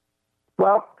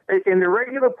 Well, in the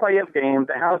regular play-up game,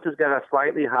 the house has got a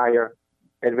slightly higher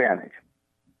advantage,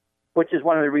 which is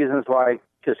one of the reasons why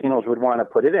casinos would want to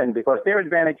put it in, because their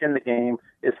advantage in the game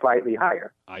is slightly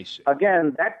higher. I see.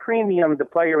 Again, that premium the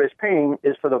player is paying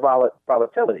is for the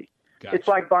volatility. Gotcha. It's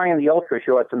like buying the ultra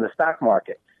shorts in the stock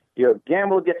market. Your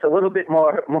gamble gets a little bit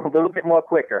more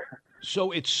quicker.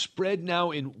 So it's spread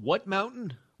now in what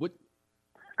mountain? What?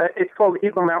 It's called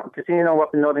Eagle Mountain Casino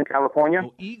up in Northern California.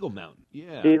 Oh, Eagle Mountain,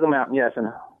 yeah. Eagle Mountain, yes. And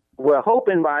we're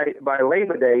hoping by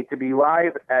Labor Day to be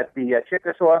live at the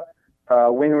Chickasaw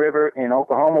Wind River in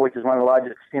Oklahoma, which is one of the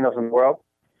largest casinos in the world.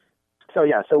 So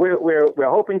we're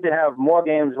hoping to have more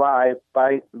games live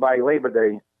by Labor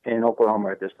Day in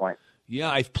Oklahoma at this point. Yeah,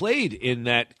 I've played in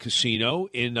that casino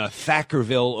in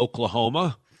Thackerville,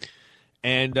 Oklahoma,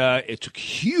 and it's a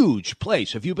huge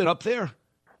place. Have you been up there?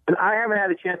 And I haven't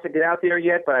had a chance to get out there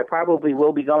yet, but I probably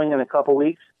will be going in a couple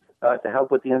weeks to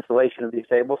help with the installation of these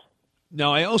tables.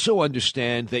 Now, I also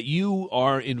understand that you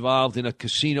are involved in a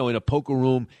casino, in a poker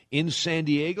room in San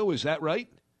Diego. Is that right?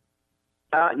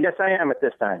 Yes, I am at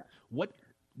this time.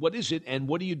 What is it, and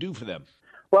what do you do for them?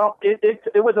 Well, it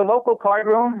was a local card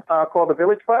room called the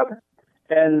Village Club,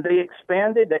 and they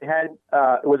expanded. They had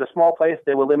it was a small place.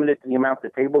 They were limited to the amount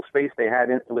of table space they had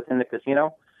within the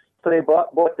casino. So they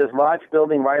bought this large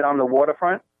building right on the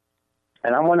waterfront,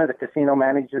 and I'm one of the casino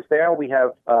managers there. We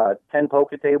have 10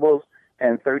 poker tables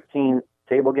and 13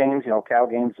 table games. Cow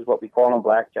games is what we call them,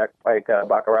 blackjack, like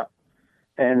baccarat.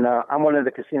 And I'm one of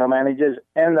the casino managers,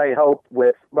 and I help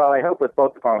with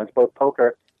both departments, both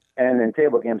poker and in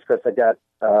table games, because I got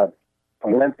a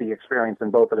lengthy experience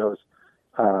in both of those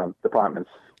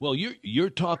departments. Well, you're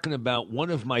talking about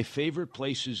one of my favorite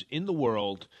places in the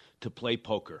world to play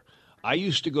poker. I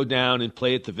used to go down and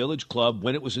play at the Village Club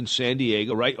when it was in San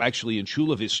Diego, right? Actually in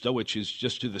Chula Vista, which is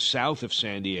just to the south of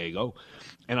San Diego.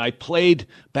 And I played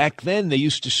back then. They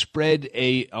used to spread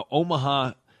a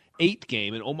Omaha 8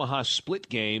 game, an Omaha split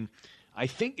game. I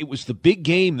think it was the big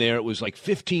game there. It was like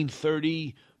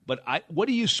 15-30. But what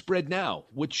do you spread now?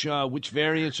 Which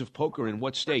variants of poker and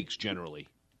what stakes generally?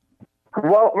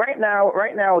 Well, right now,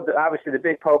 obviously the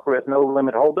big poker is no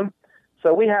limit hold'em.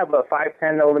 So we have a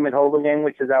 5-10 no limit hold'em game,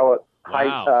 which is our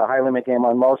high limit game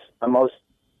on most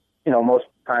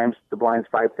times the blind's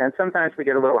 5-10. Sometimes we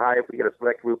get a little high if we get a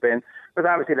select group in, but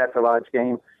obviously that's a large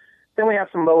game. Then we have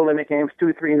some low limit games,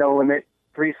 2-3 no limit,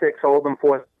 3-6 hold'em,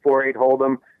 4-8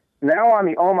 hold'em. Now on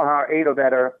the Omaha 8 or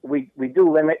better, we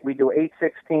do limit. We do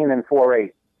 8-16 and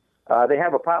 4-8. They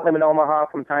have a pot limit Omaha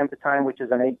from time to time, which is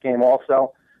an 8 game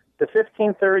also. The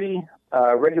 15-30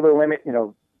 regular limit,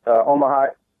 Omaha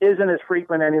isn't as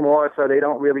frequent anymore, so they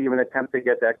don't really even attempt to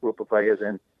get that group of players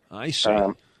in. I see.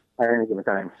 At any given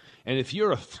time. And if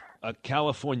you're a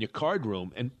California card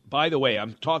room, and by the way,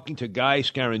 I'm talking to Guy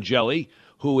Scarangelli,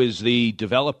 who is the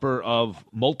developer of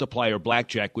Multiplier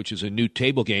Blackjack, which is a new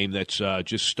table game that's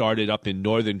just started up in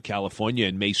Northern California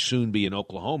and may soon be in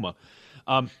Oklahoma.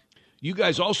 You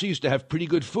guys also used to have pretty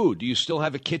good food. Do you still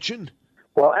have a kitchen?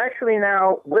 Well, actually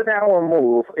now, with our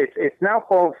move, it's now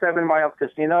called 7 Mile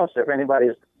Casino. So if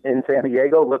anybody's in San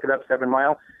Diego, look it up, 7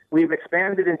 Mile. We've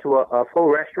expanded into a full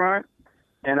restaurant,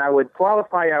 and I would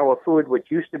qualify our food, which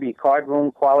used to be card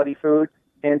room quality food,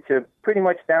 into pretty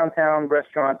much downtown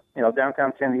restaurant,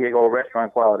 downtown San Diego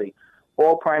restaurant quality.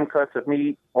 All prime cuts of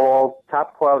meat, all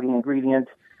top quality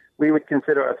ingredients. We would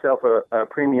consider ourselves a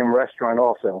premium restaurant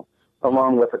also,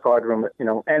 along with a card room,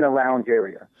 and a lounge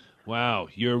area. Wow,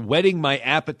 you're whetting my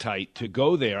appetite to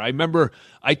go there. I remember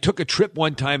I took a trip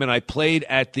one time and I played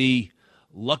at the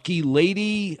Lucky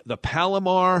Lady, the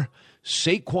Palomar,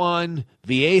 Saquon,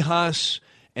 Viejas,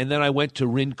 and then I went to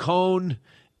Rincon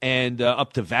and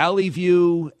up to Valley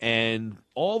View and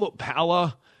all the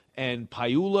Pala and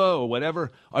Paiula or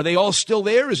whatever. Are they all still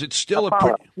there? Is it still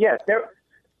Yes,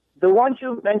 the ones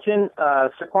you mentioned,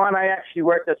 Saquon, I actually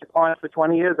worked at Saquon for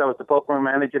 20 years. I was the poker room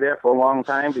manager there for a long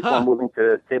time before moving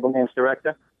to table games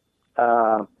director.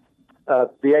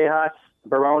 Viejas,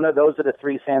 Verona, those are the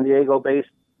 3 San Diego-based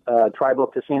tribal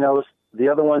casinos. The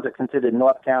other ones are considered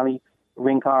North County,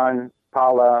 Rincon,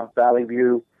 Pala, Valley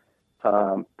View,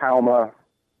 Palma,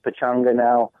 Pechanga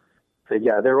now,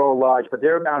 Yeah, they're all large, but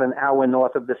they're about an hour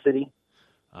north of the city.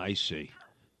 I see.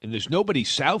 And there's nobody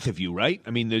south of you, right?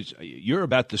 I mean, you're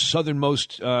about the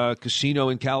southernmost casino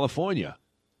in California.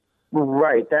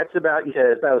 Right. That's about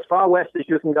as far west as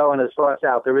you can go and as far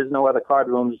south. There is no other card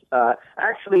rooms.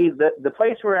 Actually, the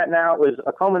place we're at now is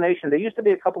a culmination. There used to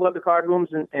be a couple other card rooms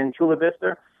in Chula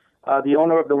Vista. The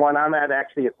owner of the one I'm at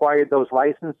actually acquired those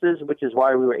licenses, which is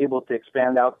why we were able to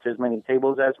expand out to as many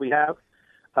tables as we have.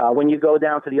 When you go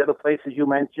down to the other places you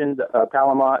mentioned,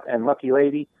 Palomar and Lucky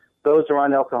Lady, those are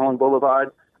on El Cajon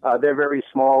Boulevard. They're very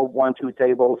small, 1-2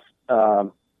 tables.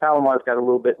 Palomar's got a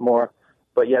little bit more.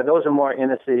 But, yeah, those are more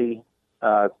inner-city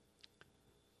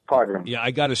card rooms. Yeah,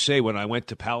 I got to say, when I went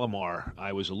to Palomar,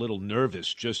 I was a little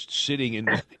nervous just sitting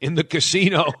in the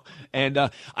casino. And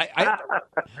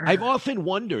I've often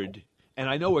wondered, and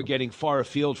I know we're getting far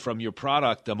afield from your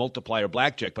product, the Multiplier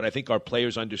Blackjack, but I think our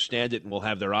players understand it and will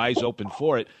have their eyes open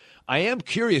for it. I am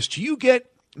curious, do you get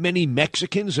many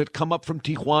Mexicans that come up from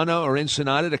Tijuana or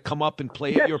Ensenada to come up and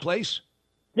play at your place?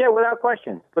 Yeah, without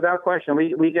question. Without question.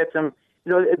 We get some,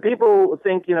 people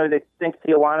think, they think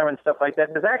Tijuana and stuff like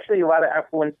that. There's actually a lot of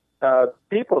affluent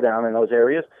people down in those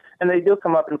areas, and they do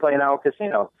come up and play in our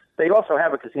casino. They also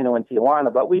have a casino in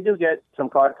Tijuana, but we do get some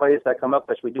card players that come up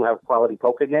because we do have quality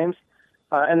poker games.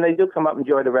 And they do come up and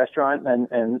enjoy the restaurant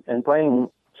and playing,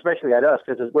 especially at us,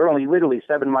 because we're only literally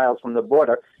 7 miles from the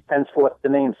border, henceforth the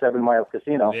name 7 Mile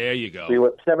Casino. There you go. We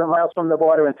were 7 miles from the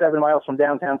border and 7 miles from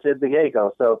downtown San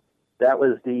Diego, so that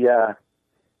was the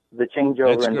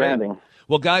changeover in branding.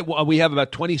 Well, Guy, we have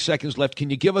about 20 seconds left. Can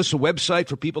you give us a website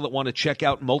for people that want to check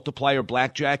out Multiplier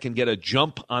Blackjack and get a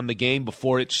jump on the game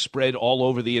before it's spread all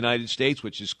over the United States,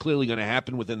 which is clearly going to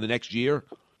happen within the next year?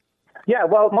 Yeah,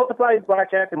 well, Multiplier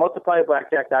Blackjack and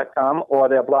multiplierblackjack.com or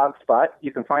their blog spot.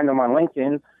 You can find them on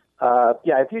LinkedIn.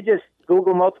 If you just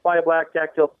Google Multiplier Blackjack,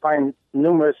 you'll find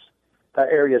numerous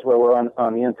areas where we're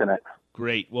on the Internet.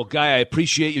 Great. Well, Guy, I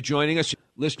appreciate you joining us.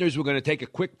 Listeners, we're going to take a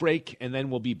quick break, and then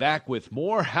we'll be back with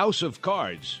more House of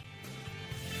Cards.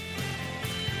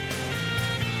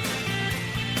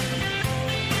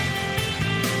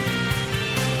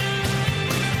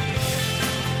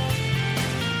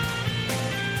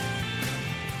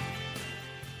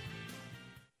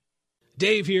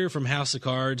 Dave here from House of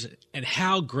Cards, and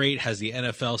how great has the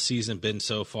NFL season been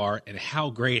so far, and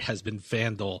how great has been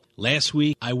FanDuel. Last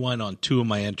week, I won on 2 of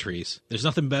my entries. There's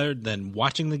nothing better than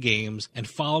watching the games and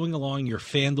following along your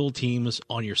FanDuel teams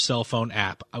on your cell phone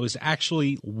app. I was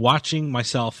actually watching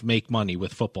myself make money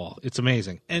with football. It's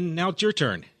amazing. And now it's your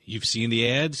turn. You've seen the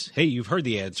ads. Hey, you've heard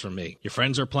the ads from me. Your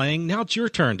friends are playing. Now it's your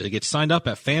turn to get signed up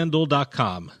at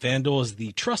FanDuel.com. FanDuel is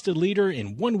the trusted leader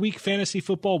in one-week fantasy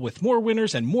football with more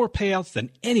winners and more payouts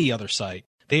than any other site.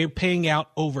 They are paying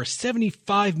out over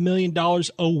 $75 million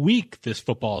a week this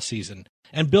football season.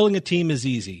 And building a team is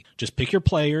easy. Just pick your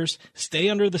players, stay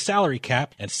under the salary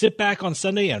cap, and sit back on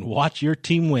Sunday and watch your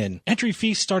team win. Entry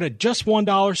fees start at just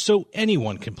 $1 so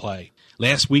anyone can play.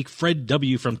 Last week, Fred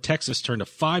W. from Texas turned a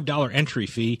 $5 entry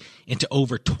fee into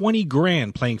over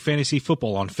 $20,000 playing fantasy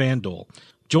football on FanDuel.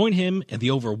 Join him and the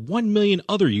over 1 million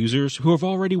other users who have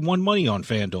already won money on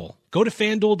FanDuel. Go to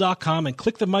FanDuel.com and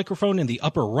click the microphone in the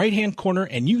upper right-hand corner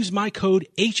and use my code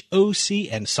HOC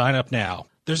and sign up now.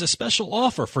 There's a special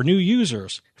offer for new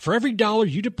users. For every $1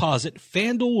 you deposit,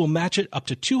 FanDuel will match it up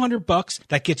to $200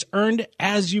 that gets earned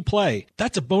as you play.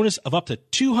 That's a bonus of up to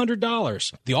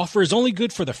 $200. The offer is only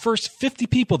good for the first 50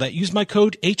 people that use my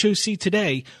code HOC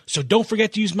today, so don't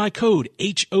forget to use my code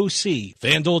HOC.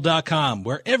 FanDuel.com,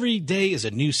 where every day is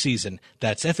a new season.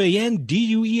 That's FanDuel.com,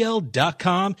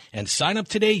 and sign up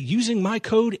today using my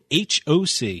code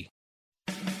HOC.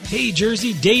 Hey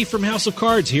Jersey, Dave from House of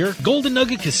Cards here.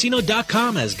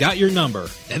 GoldenNuggetCasino.com has got your number,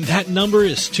 and that number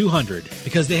is 200,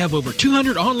 because they have over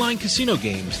 200 online casino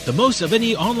games, the most of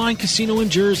any online casino in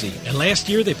Jersey. And last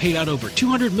year they paid out over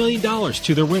 $200 million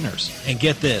to their winners. And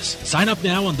get this, sign up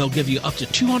now and they'll give you up to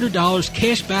 $200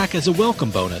 cash back as a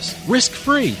welcome bonus.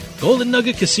 Risk-free.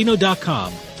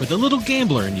 GoldenNuggetCasino.com. For the little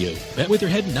gambler in you. Bet with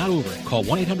your head and not over it. Call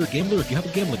 1-800-GAMBLER if you have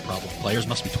a gambling problem. Players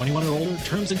must be 21 or older.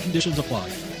 Terms and conditions apply.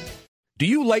 Do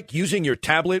you like using your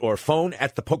tablet or phone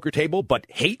at the poker table but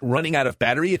hate running out of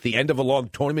battery at the end of a long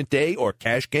tournament day or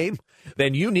cash game?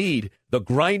 Then you need the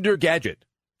Grinder Gadget.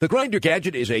 The Grinder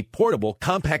Gadget is a portable,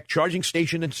 compact charging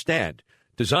station and stand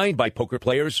designed by poker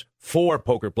players for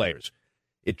poker players.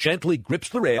 It gently grips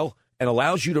the rail and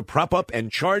allows you to prop up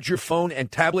and charge your phone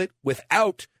and tablet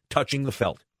without touching the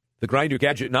felt. The Grinder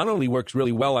Gadget not only works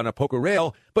really well on a poker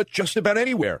rail, but just about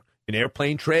anywhere. An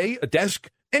airplane tray, a desk,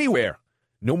 anywhere.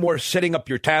 No more setting up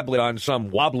your tablet on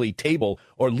some wobbly table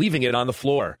or leaving it on the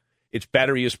floor. Its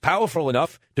battery is powerful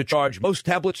enough to charge most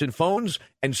tablets and phones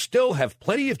and still have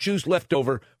plenty of juice left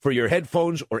over for your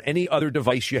headphones or any other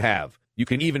device you have. You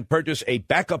can even purchase a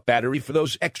backup battery for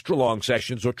those extra long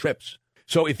sessions or trips.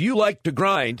 So if you like to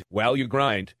grind while you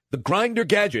grind, the Grindr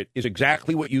Gadget is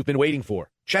exactly what you've been waiting for.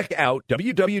 Check out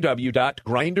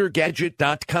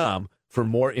www.grindergadget.com for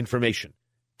more information.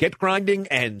 Get grinding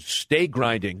and stay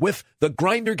grinding with the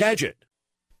Grindr Gadget.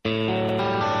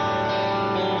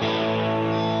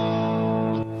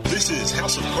 This is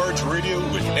House of Cards Radio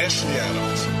with Ashley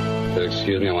Adams.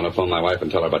 Excuse me, I want to phone my wife and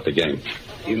tell her about the game.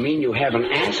 You mean you haven't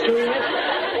asked her yet?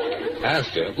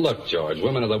 Ask her. Look, George,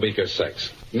 women are the weaker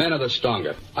sex. Men are the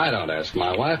stronger. I don't ask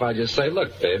my wife. I just say,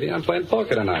 look, baby, I'm playing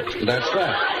poker tonight. That's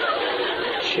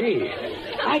that. Gee,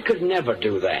 I could never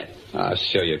do that. Ah,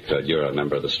 sure you could. You're a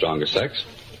member of the stronger sex.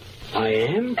 I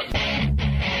am?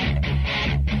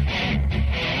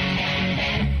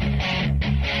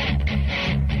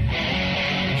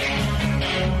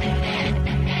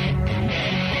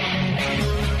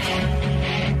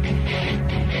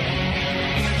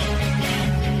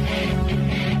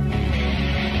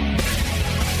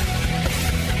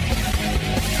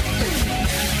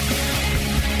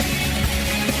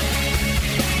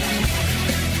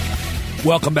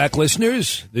 Welcome back,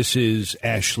 listeners. This is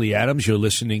Ashley Adams. You're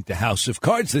listening to House of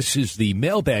Cards. This is the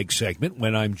mailbag segment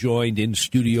when I'm joined in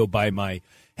studio by my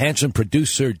handsome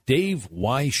producer, Dave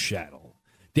Weishattle.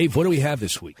 Dave, what do we have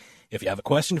this week? If you have a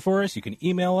question for us, you can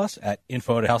email us at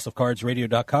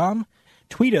info@houseofcardsradio.com,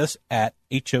 tweet us at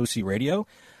HOC Radio,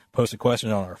 post a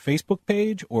question on our Facebook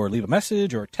page, or leave a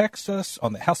message or text us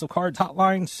on the House of Cards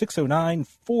hotline,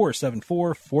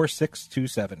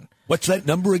 609-474-4627. What's that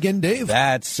number again, Dave?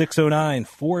 That's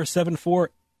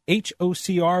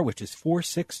 609-474-HOCR, which is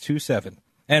 4627.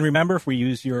 And remember, if we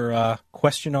use your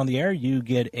question on the air, you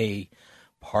get a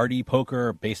Party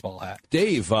Poker baseball hat.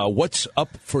 Dave, what's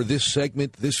up for this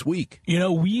segment this week? You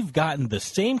know, we've gotten the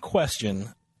same question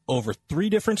over 3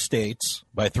 different states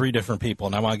by 3 different people,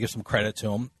 and I want to give some credit to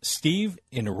them. Steve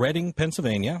in Reading,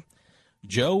 Pennsylvania,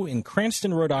 Joe in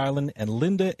Cranston, Rhode Island, and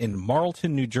Linda in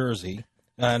Marlton, New Jersey.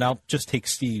 And I'll just take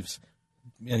Steve's,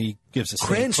 and he gives us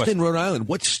Cranston, Rhode Island.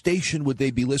 What station would they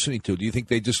be listening to? Do you think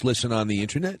they just listen on the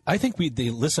Internet? I think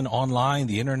they listen online,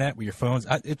 the Internet, with your phones.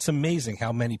 It's amazing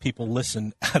how many people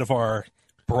listen out of our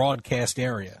broadcast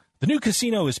area. The new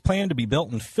casino is planned to be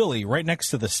built in Philly, right next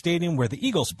to the stadium where the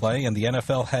Eagles play, and the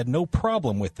NFL had no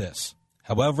problem with this.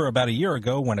 However, about a year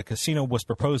ago, when a casino was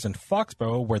proposed in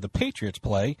Foxborough, where the Patriots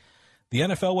play, the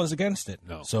NFL was against it.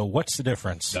 No. So what's the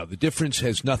difference? No, the difference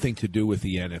has nothing to do with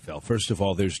the NFL. First of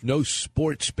all, there's no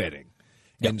sports betting,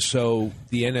 and so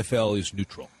the NFL is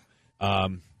neutral.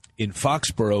 In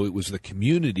Foxborough, it was the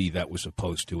community that was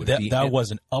opposed to it. That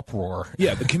was an uproar.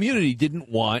 Yeah, the community didn't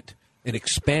want an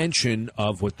expansion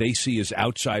of what they see as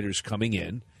outsiders coming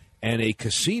in, and a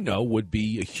casino would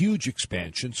be a huge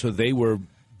expansion, so they were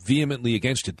vehemently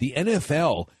against it. The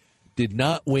NFL did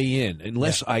not weigh in,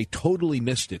 unless I totally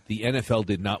missed it. The NFL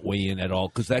did not weigh in at all,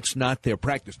 because that's not their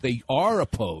practice. They are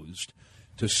opposed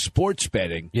to sports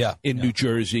betting in New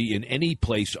Jersey, in any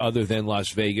place other than Las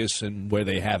Vegas, and where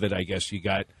they have it, I guess you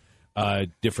got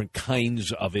different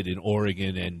kinds of it in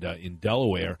Oregon and in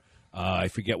Delaware. I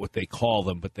forget what they call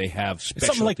them, but they have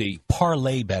specialty. It's something like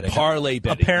parlay betting. Parlay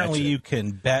betting. Apparently you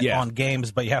can bet on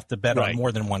games, but you have to bet on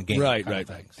more than one game. Right.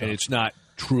 Thing, so. And it's not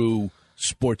true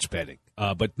sports betting.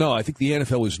 But no, I think the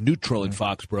NFL was neutral in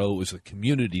Foxborough. It was the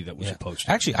community that was opposed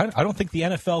to it. Actually, I don't think the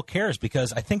NFL cares,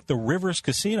 because I think the Rivers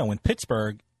Casino in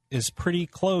Pittsburgh is pretty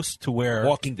close to where...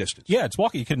 Walking distance. Yeah, it's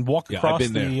walking. You can walk across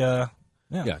I've been the...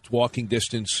 Yeah, it's walking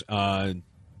distance. They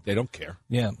don't care.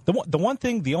 Yeah. The one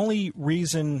thing, the only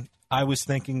reason I was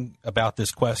thinking about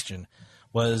this question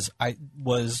was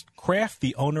Kraft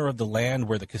the owner of the land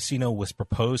where the casino was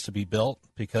proposed to be built?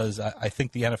 Because I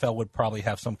think the NFL would probably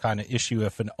have some kind of issue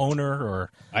if an owner or...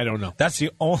 I don't know. That's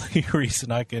the only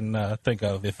reason I can think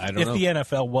of if the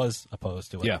NFL was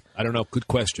opposed to it. Yeah, I don't know. Good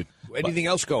question. Anything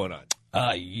else going on?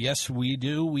 Yes, we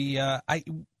do.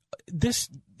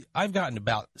 I've gotten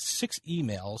about 6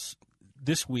 emails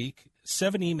this week,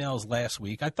 7 emails last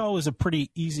week. I thought it was a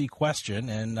pretty easy question,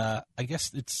 and I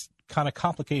guess it's kind of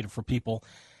complicated for people.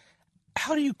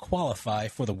 How do you qualify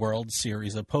for the World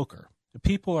Series of Poker?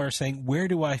 People are saying, where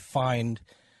do I find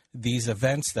these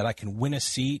events that I can win a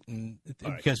seat? And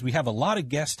because we have a lot of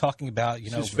guests talking about,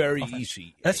 This is very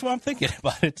easy. That's what I'm thinking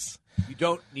about. You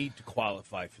don't need to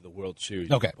qualify for the World Series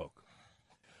of Poker.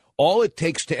 All it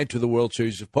takes to enter the World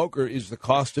Series of Poker is the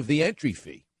cost of the entry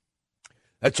fee.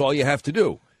 That's all you have to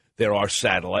do. There are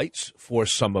satellites for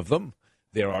some of them.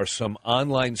 There are some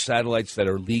online satellites that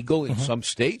are legal in some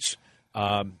states.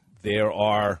 There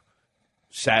are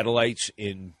satellites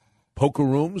in poker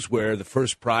rooms where the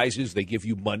first prize is they give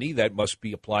you money that must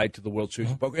be applied to the World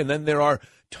Series of Poker. And then there are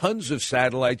tons of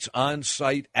satellites on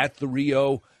site at the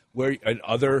Rio and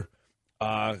other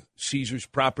Caesars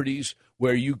properties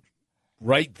where you,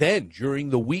 right then, during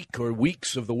the week or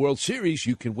weeks of the World Series,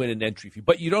 you can win an entry fee.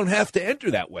 But you don't have to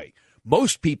enter that way.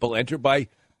 Most people enter by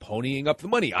ponying up the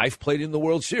money. I've played in the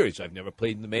World Series. I've never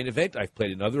played in the main event. I've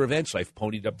played in other events. I've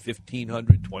ponied up $1,500,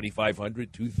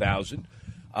 $2,500,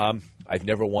 $2,000. I've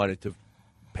never wanted to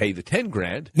pay the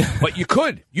 $10,000, but you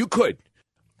could. You could.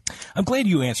 I'm glad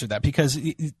you answered that because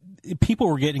people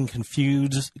were getting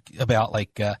confused about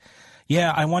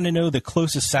I want to know the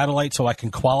closest satellite so I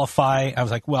can qualify. I was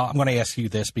like, well, I'm going to ask you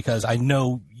this because I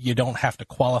know you don't have to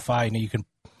qualify. And you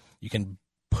can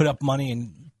put up money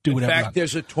and do whatever. In fact,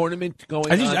 there's a tournament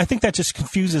going on. I think that just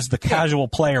confuses the casual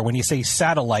player. When you say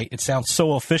satellite, it sounds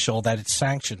so official that it's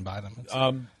sanctioned by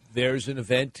them. There's an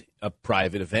event, a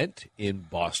private event in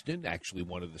Boston, actually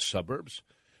one of the suburbs,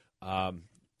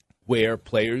 where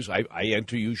players, I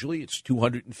enter usually, it's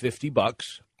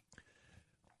 $250.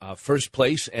 First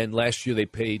place, and last year they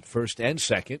paid first and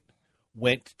second,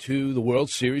 went to the World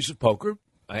Series of Poker,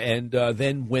 and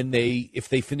then if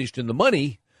they finished in the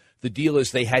money, the deal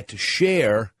is they had to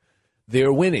share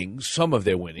their winnings, some of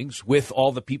their winnings, with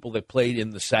all the people that played in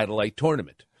the satellite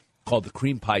tournament called the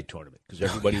Cream Pie Tournament because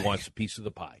everybody wants a piece of the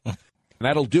pie. And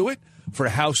that'll do it for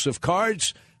House of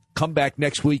Cards. Come back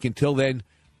next week. Until then,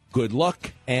 good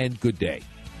luck and good day.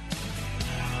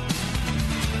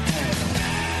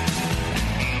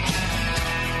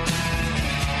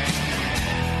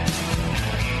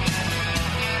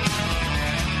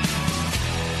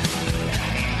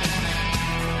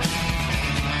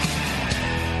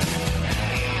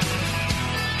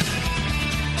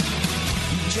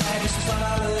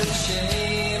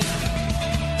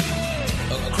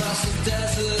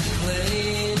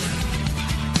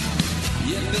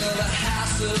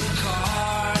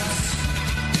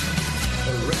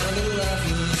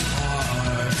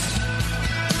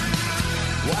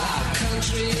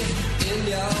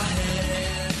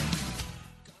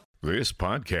 This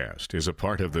podcast is a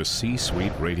part of the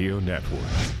C-Suite Radio Network.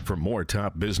 For more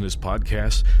top business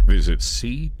podcasts, visit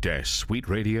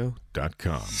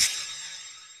c-suiteradio.com.